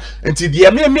sese ya enti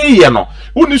de me ye no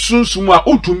uni sunsum a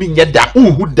otumi nye da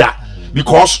uhu da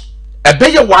because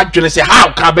ebeye wadwene se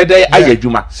how ka bede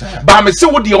ayadwuma ba me se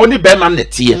wo de oni be ma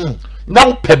nete na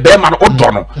wo pe be ma no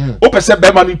odo no wo pe se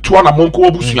be ma no tuo na monko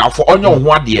obusuafo onye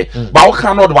ho ade ba wo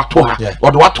ka no de wato ha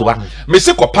wo de wato ha me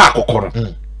se ko pa akokoro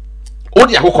wo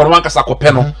de akokoro wankasa ko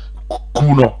pe no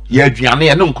kuno ye aduane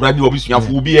ye no nkura ni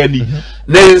obusuafo obi ani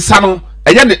ne nsa no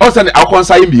eye ne o se ne akokɔ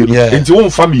nsa ye mienu enti wo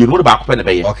mfa mienu wo ba akopɛ ne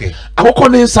beye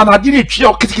akokɔ ne nsa na ade ne twa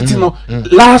o kitikiti no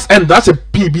last end that's a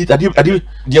PB ade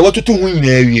de wotutu hu nyina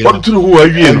awie no wotutu hu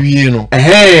awie no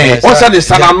o se ne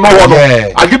nsa na no ho no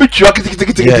ade bi twa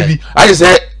kitikiti bi aye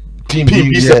se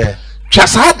PB se twa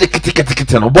sa de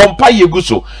kitikiti no bompa ye gu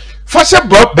so fashion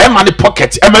bro be man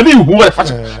pocket e mani hu e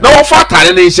fashion na wo fa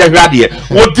tare ne hye hwade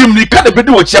wo dim ni ka de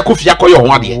bedi wo chia kofi akoyo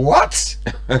ho ade what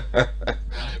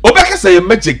obeka say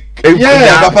magic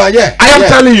papa I am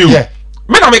telling you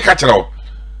me na me ka kire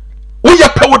wo ye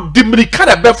pe wo dim ni ka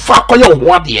de be fa akoyo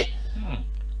ho ade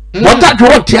what that you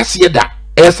want to see da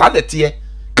e sa de tie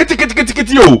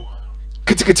kiti yo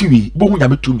kiti wi bo hu nya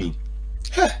me tumi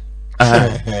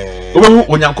obo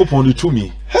hu onyankopon ni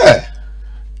tumi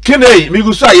kene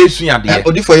migusa yesu ade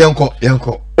odifo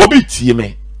yenko obi tie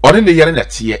me one ne yere na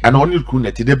tie ana one ku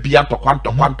na tie da bia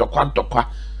ntokwa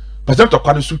pazem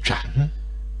tokwa no sutwa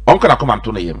onka na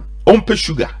komanto na yem on pe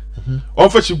sugar on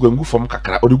fa sugar ngu form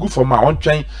kakra o de gu form a on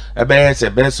twen e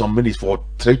be some minutes for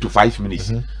 3 to 5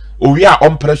 minutes o wi a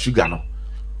on pre sugar no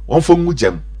on fa ngu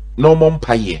jam no mo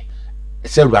mpaye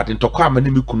se ruade ntokwa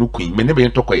amane mi kunu kuin me ne be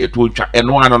ntokwa etu otwa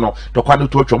eno ano no tokwa no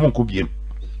to otwa mo nko biem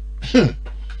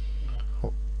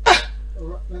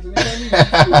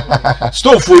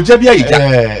stove for jabia ija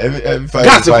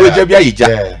gas for jabia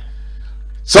ija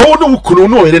so no kunu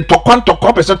no ere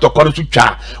ntokwa person tokwa no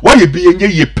twa wa ye bi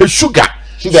enye ye pe sugar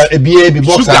ebi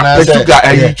box na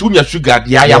sugar tunya sugar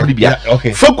dia ya bia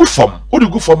for good form o de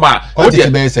good form a o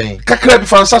de kakra bi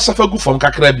fansa for good form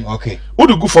kakra bi o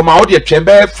de good form a o de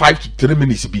twembe 5 to 3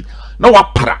 minutes bi na wa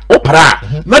para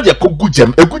na de ko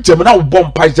gujam na wo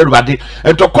bom pa zero ade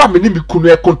entokwa me ni mi kunu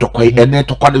e kontokwa ene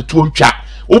tokwa na tuo ntwa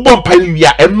wo bom pa wi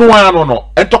a eno ano no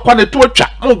entokwa na tuo twa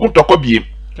mo kontokwa biem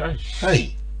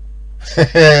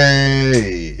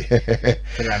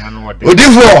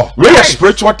Odifo, we are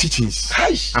spiritual teachings.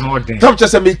 Don't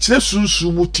just say me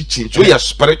sunsumu teachings. We are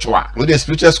spiritual. We are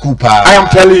spiritual school pa. I am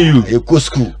telling you. You go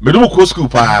school. Me do go school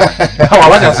pa. How I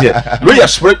want to say. We are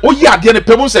spirit. Oh yeah, there the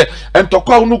people say and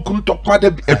tokwa unu kun tokwa de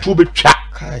etu be twa.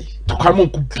 Tokwa mo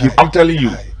ku. I'm telling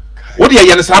you. What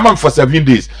you are saying for 7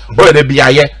 days. Oh they be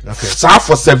aye.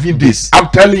 For 7 days. I'm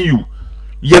telling you.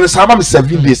 Yen sama me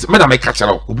 7 days me na me catch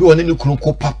now obi woni ni kunu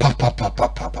ko pa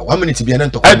 1 minute bia na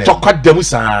ntokwa na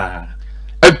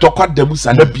ntokwa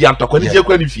demusa na bia ntokwa ni je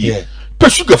kwa ni fie pe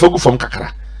sugar fagu from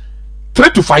kakara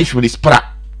 3 to 5 minutes pra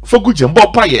fagu je mbo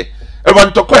pa ye e wa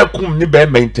ntokwa ekum ni be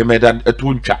maintain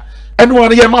eto ntwa ene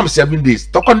wona ye mam 7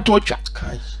 days tokwa nto twa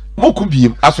mo kum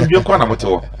biem asomdwe kwa na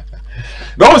motewo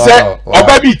no say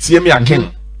oba bi tie me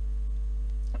aken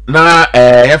na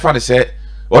ye fa de say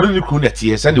odi ni kunu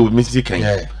netie send we music kan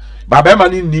baba ma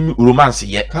ni nim romance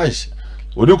ye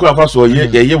odi kunu afa so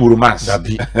ye romance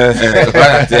abi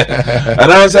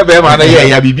ana se be ma na ye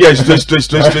ya bibia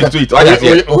straight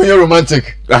o ye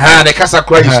romantic ne kasa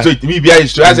cry straight bibia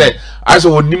straight as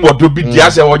onim odo bi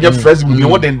dia se onye friends bi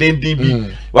won den bi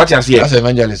what you say as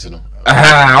evangelist no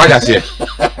what you say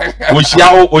o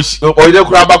shia o ile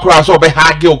kura ba kura so be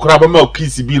hage o kura ba ma o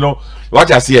kiss bi no what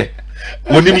you say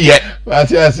onim ye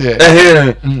atiase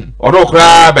odo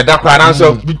kra beda kra na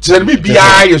so tell me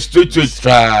bia you straight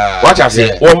what you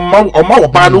say o ma wo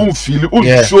ba no feel o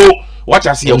show what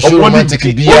you say o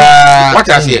romantic bia what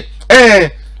you say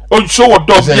o show what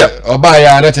do bia oba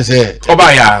ya na te say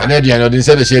oba ya na dia no din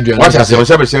se be share duan what you say o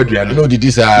se be share duan no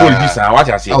didi sa what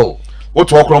you say o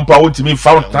to okro mpa o timi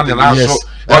found tan na so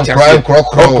what you say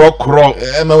kro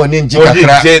ma woni nji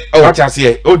kakra what you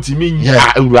say o timi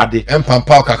nya awurade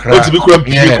empampa kakra o timi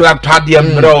kura tade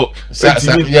mbro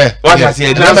what you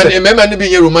say na me ni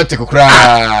bi romantic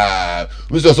kra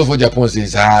we so for Japan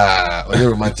says only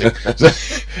romantic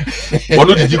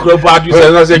ono didi kura pa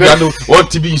adu say gano o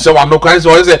timi so wa no kan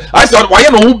so say I say why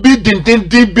no who be din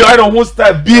bi I don't want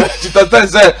start be to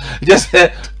say just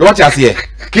what you say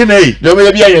kinai no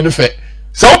me bia ye no fe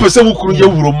so person who kunu ye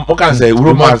wuro mo kan say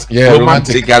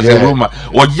romantic as a Roma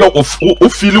or you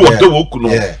feel what the kunu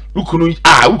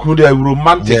ukunu dey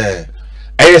romantic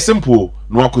simple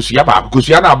no akosua ba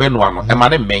akosua na be no ano e ma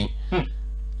ne men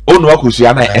onu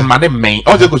akosua na e ma ne men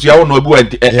o se akosua onu ebu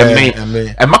men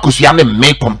e ma akosua ne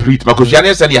men complete ma akosua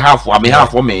ne say dey half wa me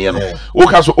half for me no o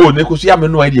ka so o ne akosua me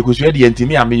no ai dey akosua dey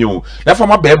ntimi ame yo na fa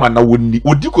ma be ma na woni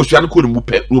odi akosua no ko mu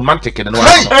pe romantic ne no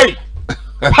hey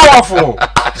powerful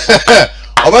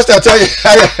Obasta tell you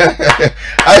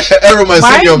I romance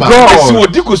senior man so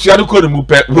odi akosua no ko mu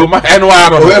pe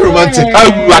romantic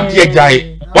awuade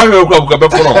agyae why you go be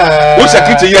for no o se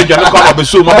kiti ye adwane ko na be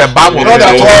so mo be ba mo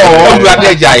awuade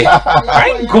agyae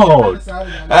my god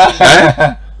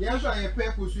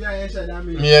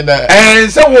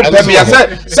so wo be me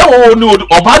say wo ni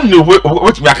oba ni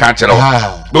wetumi aka kire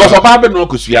because oba be no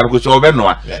kosua ko so be no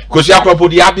a kosua ko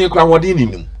podi adin ko awodin ni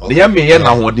nim ne ya me ye na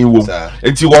awodin wo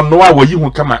enti wono a woyi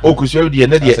hu kama o kosua de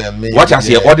ne de what you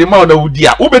say odi ma na wudi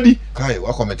a wo be di kai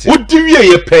wa comment wudi wie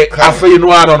ye pe afei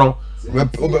no ano no we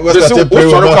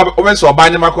so ba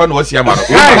nyama kwa na o sia ma no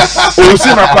o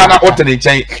si na kwa na o tene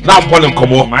chen na pole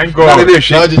komo my god o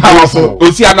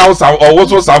si na o sa o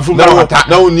so sa fu na wata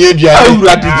na o ni adua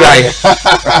awura dijai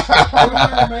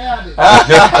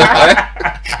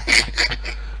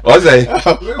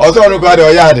also no kwa de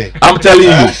o yade I'm telling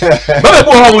you bebe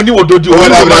bo ha woni wododi o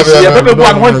bebe bo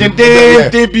an won de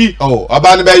bi oh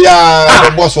aba ne be ya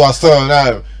boss was still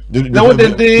na won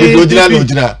de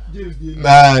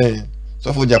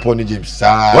so for Japan James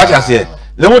what you say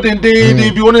le mo de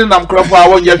bi woni nam krafo a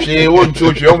won ye hwe won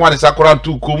chuhwe won wane sakura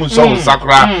tu kom so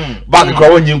sakura bag kwa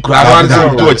won yin kura wan so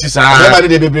to achi sa na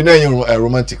de bebre na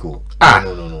romantic no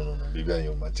Bibi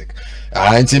romantic.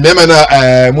 Nti mema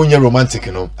na munye romantic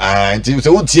no. Nti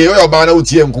so utie yo ba na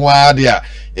utie nko ade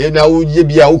na uye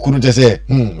bia ukunu te se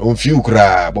onfi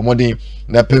ukura bomodin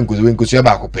na penkuzo wenkuso ya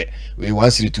ba akopɛ we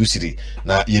 1 series 2 series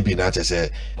na ye bi na te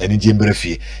se eni jembere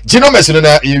fie gino meso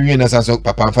na ye wi na sanso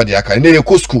papa mfa de aka ne ye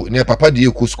ko school ne papa de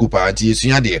ye ko school pa anti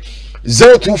yesua de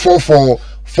 0244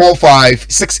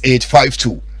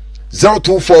 456852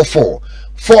 0244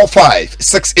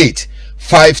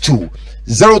 456852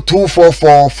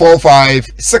 0244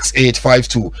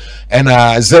 456852 and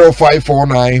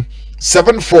 0549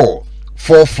 74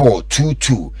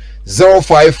 4422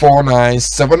 0549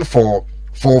 74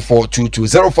 4422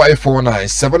 0549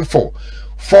 74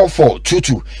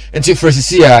 4422 enti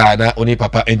fresi na oni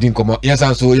papa ending komo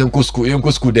yansan so yenko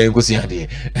school de yenko siade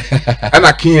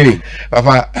ana kinye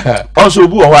papa also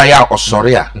bu o ya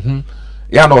osore a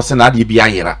ya na o se na ade bi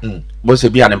ayera bo se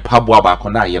bi an mpaboa ba ko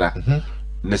na ayera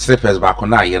ne slippers ba ko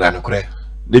na ayera no kre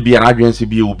de bi an adwense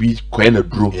bi obi kwa na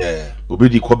duro obi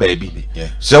di ko ba bi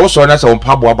se wo so na se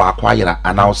mpaboa ba ko ayera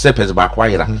ana o slippers ba ko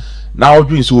ayera na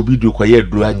odwin so obi du ko ye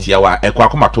duro atia wa ekwa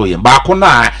ko mato ye ba ko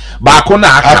na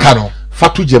aka no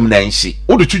fatu jem na nsi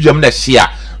o du tu jem na sia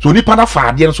so nipa na fa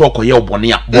ade so ko ye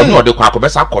obone a bone o de kwa ko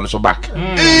besa ko no so back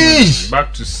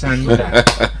back to sender.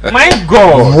 My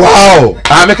God, wow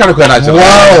make an ko na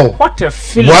wow what a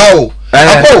feeling. Wow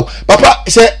papa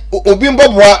say obi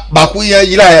mbobwa ba ko ye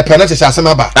yira ya penalty se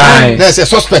asema ba na say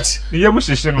suspect Ye mu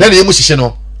hihye no na ye mu hihye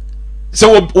no se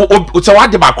o se wa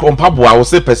de ba ko mpaboa o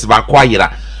se pesi ba ko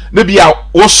ayira na bia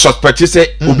o suspect say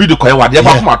obi de ko ye wade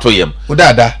ba ko mato yem o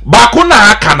dada ba ko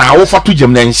na aka na wo fatu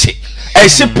jem na nsi e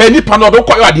se pani pa no do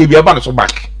ko ye wade bia ba no so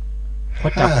back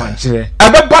what a punch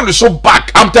ebe ba no so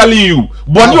back I'm telling you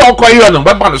boni o ko ye no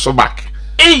ba no so back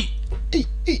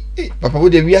papa wo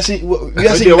de wiase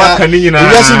wa kan nyina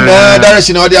wiase na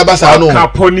direction na wo de abasa no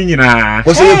kapo ni nyina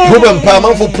ko say problem pa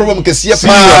man for problem ke sia pa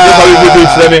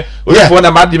o de fo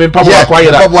na ma di me pa bo akwa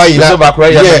yira so ba akwa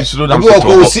yira so na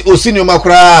o senior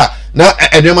makra na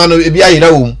enema no ebi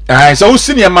ayira wo so o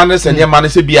senior man ne se ne man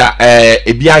se bia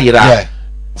ebi ayira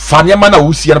fa ne man na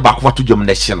wo sia na ba akwa to dwom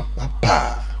na hye no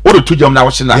pa o de to dwom na wo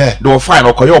hye na do fine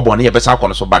o koye obone ye besa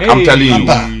akọ so back I'm telling you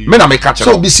me na me catch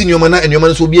so bi senior man na enema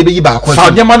no so bi ebeyi ba akwa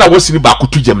fa ne man na wo sini ba akọ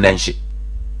to dwom na hye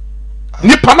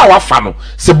nipa na wa fa no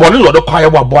se bone lo do kwaye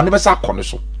bo bone besa akọ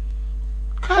so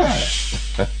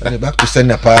back to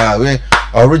sender pa we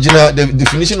original the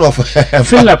definition of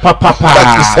feel like papa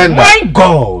my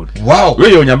God wow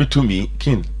we yo nyame to me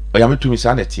kin oyame to me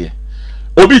sa na tie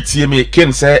obi tie me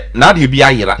kin say na de bi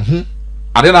ayira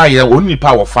ade na ayira oni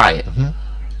nipa wo fire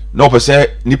no pe say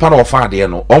nipa na wo fa de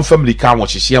no on family ka wo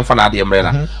hihye mfa na de mre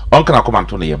na on kana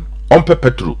komanto ne yem on pe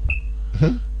petrol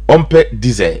on pe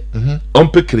diesel on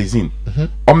pe kerosene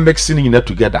on mixing in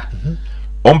together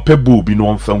on pe bobi no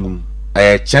on fangu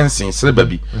chancing silver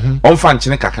bi on fan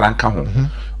chine kakra nka ho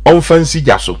on fancy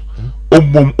jaso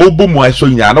obom aso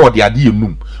nya na ode ade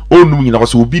enum onum nyina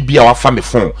so obi bia wa fa me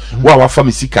phone wa fa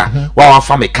me sika wa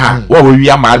fa me car wa wi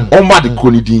ama on ma de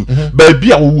konidin ba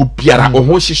bia wo biara o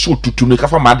ho hye tutu no ka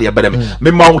fa ma de ya bere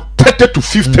me ma 30 to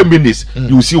 50 minutes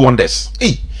you will see wonders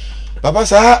papa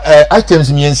sa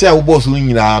items miense a wo boss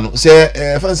nyina no se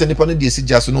fanse nipa no de si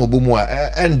jaso no obom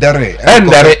a endere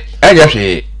enya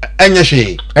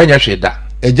hwe da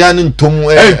eja ne ntom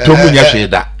nya hwe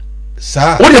da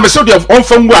sa wo de me so de on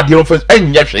fa ngu ade on fa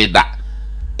enya hwe da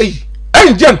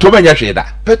enje ntom enya hwe da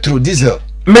petrol diesel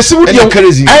me se wo de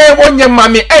crazy wonye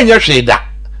mame enya hwe da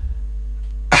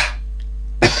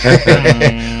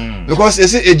because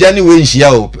ese eja ni we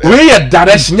nhia o we ye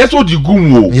direction yes o di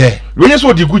gum o we yes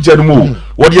o di gu janu mo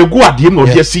wo de gu ade no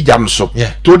de sigya no so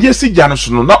to de sigya no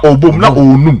so no na obom na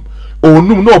onum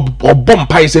no obom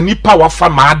pai se nipa wa fa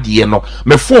ma ade no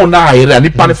me phone na ayere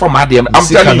nipa ne fa ma ade I'm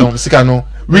telling you sika no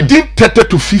within 30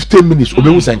 to 50 minutes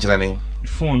obehu sanchira ne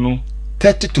phone no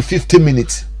 30 to 50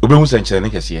 minutes obehu sanchira ne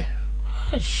kese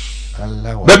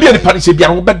Allah wa baby nipa se bia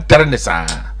wo bedare ne sa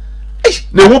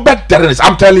ne wo bedare ne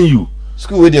I'm telling you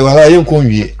school we dey wala yen kon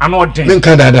wie anodin men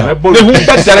kan dada ne wo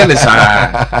bedare ne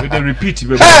sa we dey repeat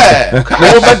baby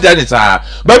ne wo bedare ne sa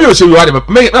baby o se wi wa de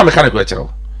me na me kan ko kire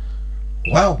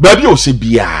wow baby o se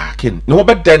bia ken ne wo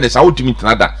bedare ne sa wo timi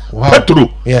tanada petrol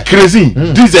Yeah. kerosene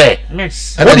diesel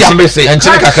mix what do you mean say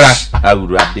enchine kakra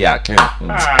awuru ade a ken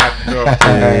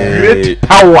great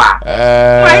power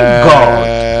my God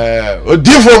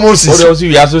odifo Moses o de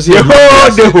we associate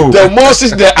the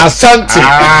Moses the Asante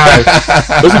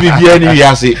o se bibia ni we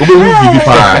ase obehu bibi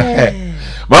pa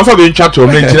man fa be ntwa to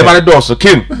me ntine ma de so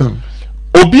ken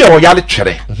obi a o yale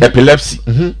twere epilepsy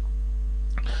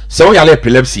se o yale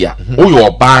epilepsy a o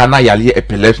yo ba na yale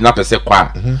epilepsy na pese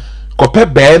kwa ko pe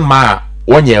be ma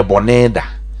wonye boneda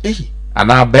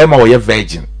ana bema wo ye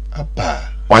virgin apa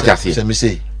what you say se me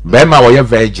say bema wo ye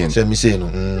virgin se me say no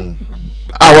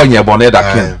a wonye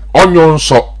boneda ken onyo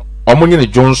nso omunye ne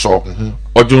jonso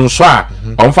ojonso a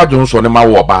onfa jonso ne ma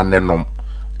wo ba nenom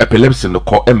epilepsy no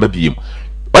ko embabiem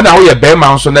when I wear bear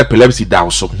man so na epilepsy down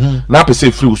so na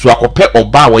pese free so akope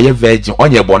oba wo ye virgin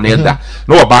onye boneda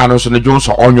no oba no so ne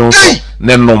jonso onyo so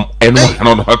nenom eno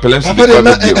no epilepsy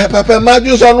papa ma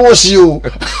jonso no si o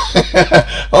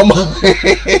omo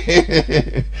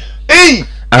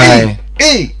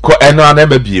ko eno ana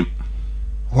embabiem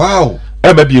wow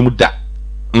embabiem da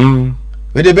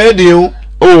we de be din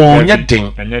o nya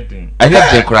den anya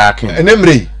den kra ken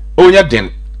enemre o nya den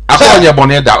akonye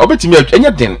boneda obetimi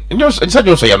anya den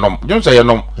jonso ye nom jonso ye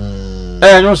nom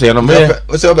jonso ye nom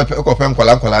o se obe ko pe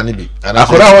nkwala ni bi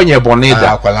akora onye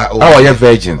boneda awo ye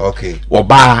virgin okay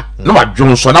oba no ma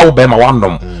jonso na wo be ma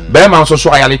wanom be ma nso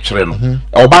so ayale twere no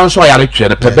oba nso ayale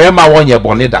twere pe be ma wonye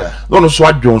boneda no so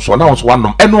adjonso na nso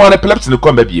wanom eno an epilepsy ne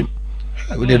ko mabiem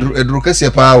we de edru kase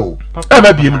pa o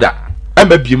mabiem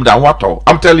da wato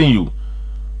I'm telling you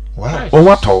wow o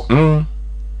wato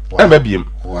mabiem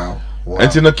wow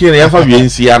and you know kire ya fa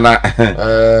wiensi ana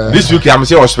this week I'm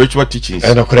say spiritual teachings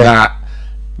na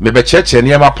me be church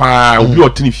ne ma pa obi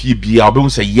otini fie bia obi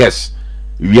say yes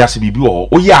wiase bibi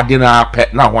o ye ade na pe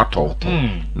na wato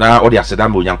na odi aseda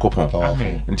me onyankopon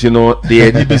nti no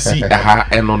de ni besi aha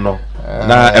eno no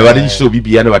na ewade nso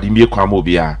bibia na wade mie kwa ma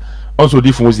obi a also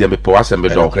di fun ze me po asem be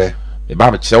do e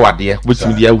ba be che wade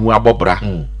botimi dia hu abobra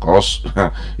cause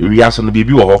wiase no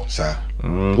bibi wo ho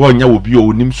wonya obi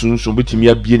o nim sunsun betimi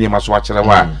abie ne maso akere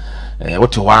wa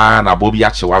wote wa na bobi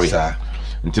ache wa we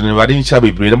ntino wade ncha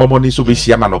bebre na momo ni so be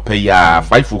hia ma no pe ya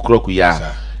 5 o'clock ya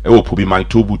e wo pobi man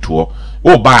to butuo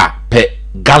wo ba pe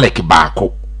garlic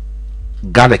baako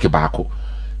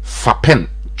fa pen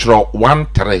tro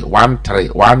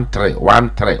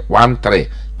 13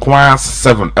 kwa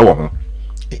 7 e wo ho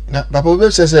na papa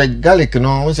obi say garlic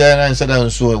no we say na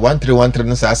inside so 1313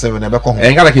 na 7 e be ko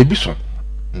ho garlic ebiso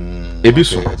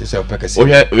ebiso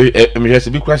oya me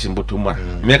bi crash mbotom a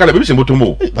me kala ebiso mbotom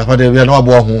o papa de bia na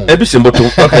abo ho ebiso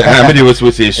mbotom okay me de we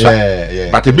say so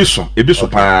but ebiso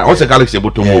pa o se galaxy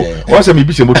mbotom o o se me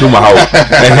ebiso mbotom ha o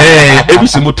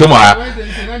ebiso mbotom a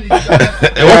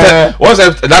o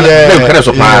se that dem kare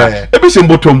so pa ebiso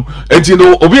mbotom enti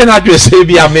no obi na adwe se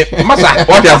bia me masa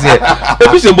o dia se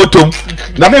ebiso mbotom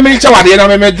na me ncha wade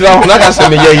na me dra ho na ga se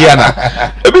me ye hia na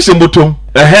ebiso mbotom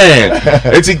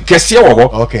eti kese wo ho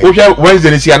o hwe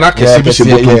Wednesday si ana kese bi se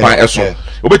moto pan eso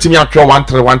obetimi atwa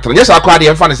 1313 yes akwa de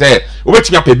emfa ne se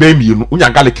obetimi apebe mienu unya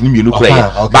garlic ni mienu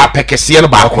kra ba pekese no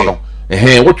ba ko no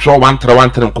wo tro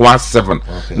 1313 ko 7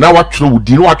 na wa tro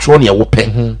wudi no wa tro ne wo pe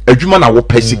adwuma na wo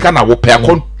pe sika na wo pe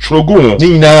akon trogu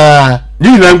nyina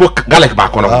ngo garlic ba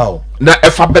ko no na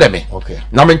efa breme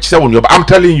na me nchise woni I'm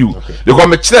telling you because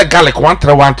me chire garlic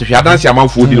 1313 hwe adanse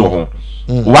amanfo di no ho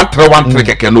 1313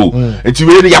 keke no enti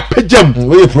we ya pejam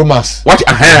we promise what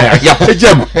ya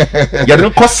pejam ya no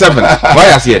cost 7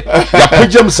 why as here ya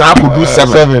pejam sa do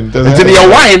 7 enti ya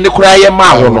wine ne kura ye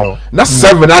ma wo no na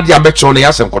 7 ade abecho ne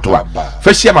ya sem kotoa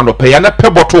fa hia ma no pe ya na pe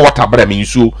bottle water bra me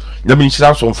nsu na me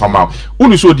nchira so mfama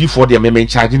uni so di for de me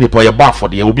charge ne po ye ba for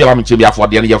de obi aba me chebi afọ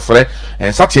de ne ye frɛ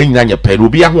satia nyina nye pe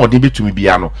obi ahụ ɔde betumi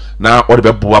bia no na ɔde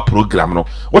bɛboa program no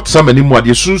what some ni mu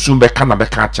ade sunsun bɛka na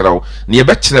bɛka kyerɛw ne ye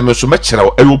bɛkyerɛ me so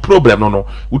mɛkyerɛw ɛyo problem no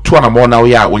utu ana mo na wo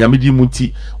ya onyamedi mu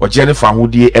nti ɔgye ne fa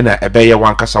hodie ɛna ɛbɛyɛ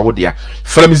wankasa wo dia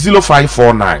from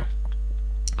 0549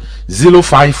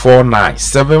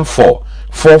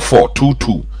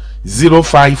 744422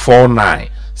 0549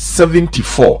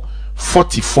 74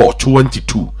 44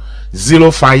 22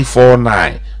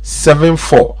 0549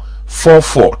 74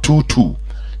 4422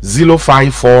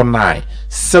 0549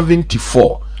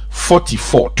 74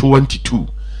 44 22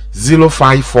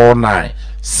 0549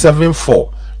 74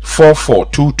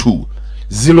 4422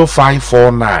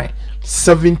 0549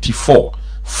 74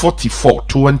 44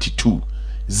 22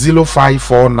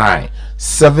 0549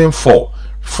 74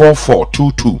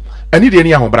 4422 ani de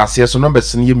ni ahobrase so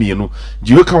numbers ni yemienu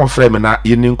jiwe ka wofre me na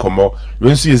yeni nkomo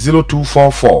wenso ye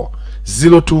 0244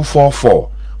 0244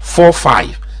 45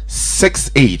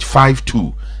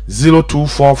 6852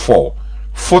 0244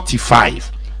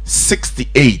 45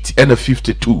 68 and a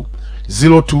 52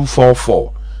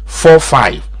 0244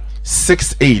 45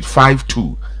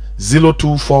 6852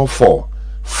 0244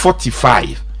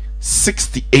 45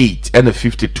 68 and a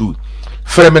 52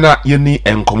 Femina yeni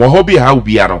enkomo hobby how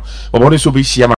biano oboni so be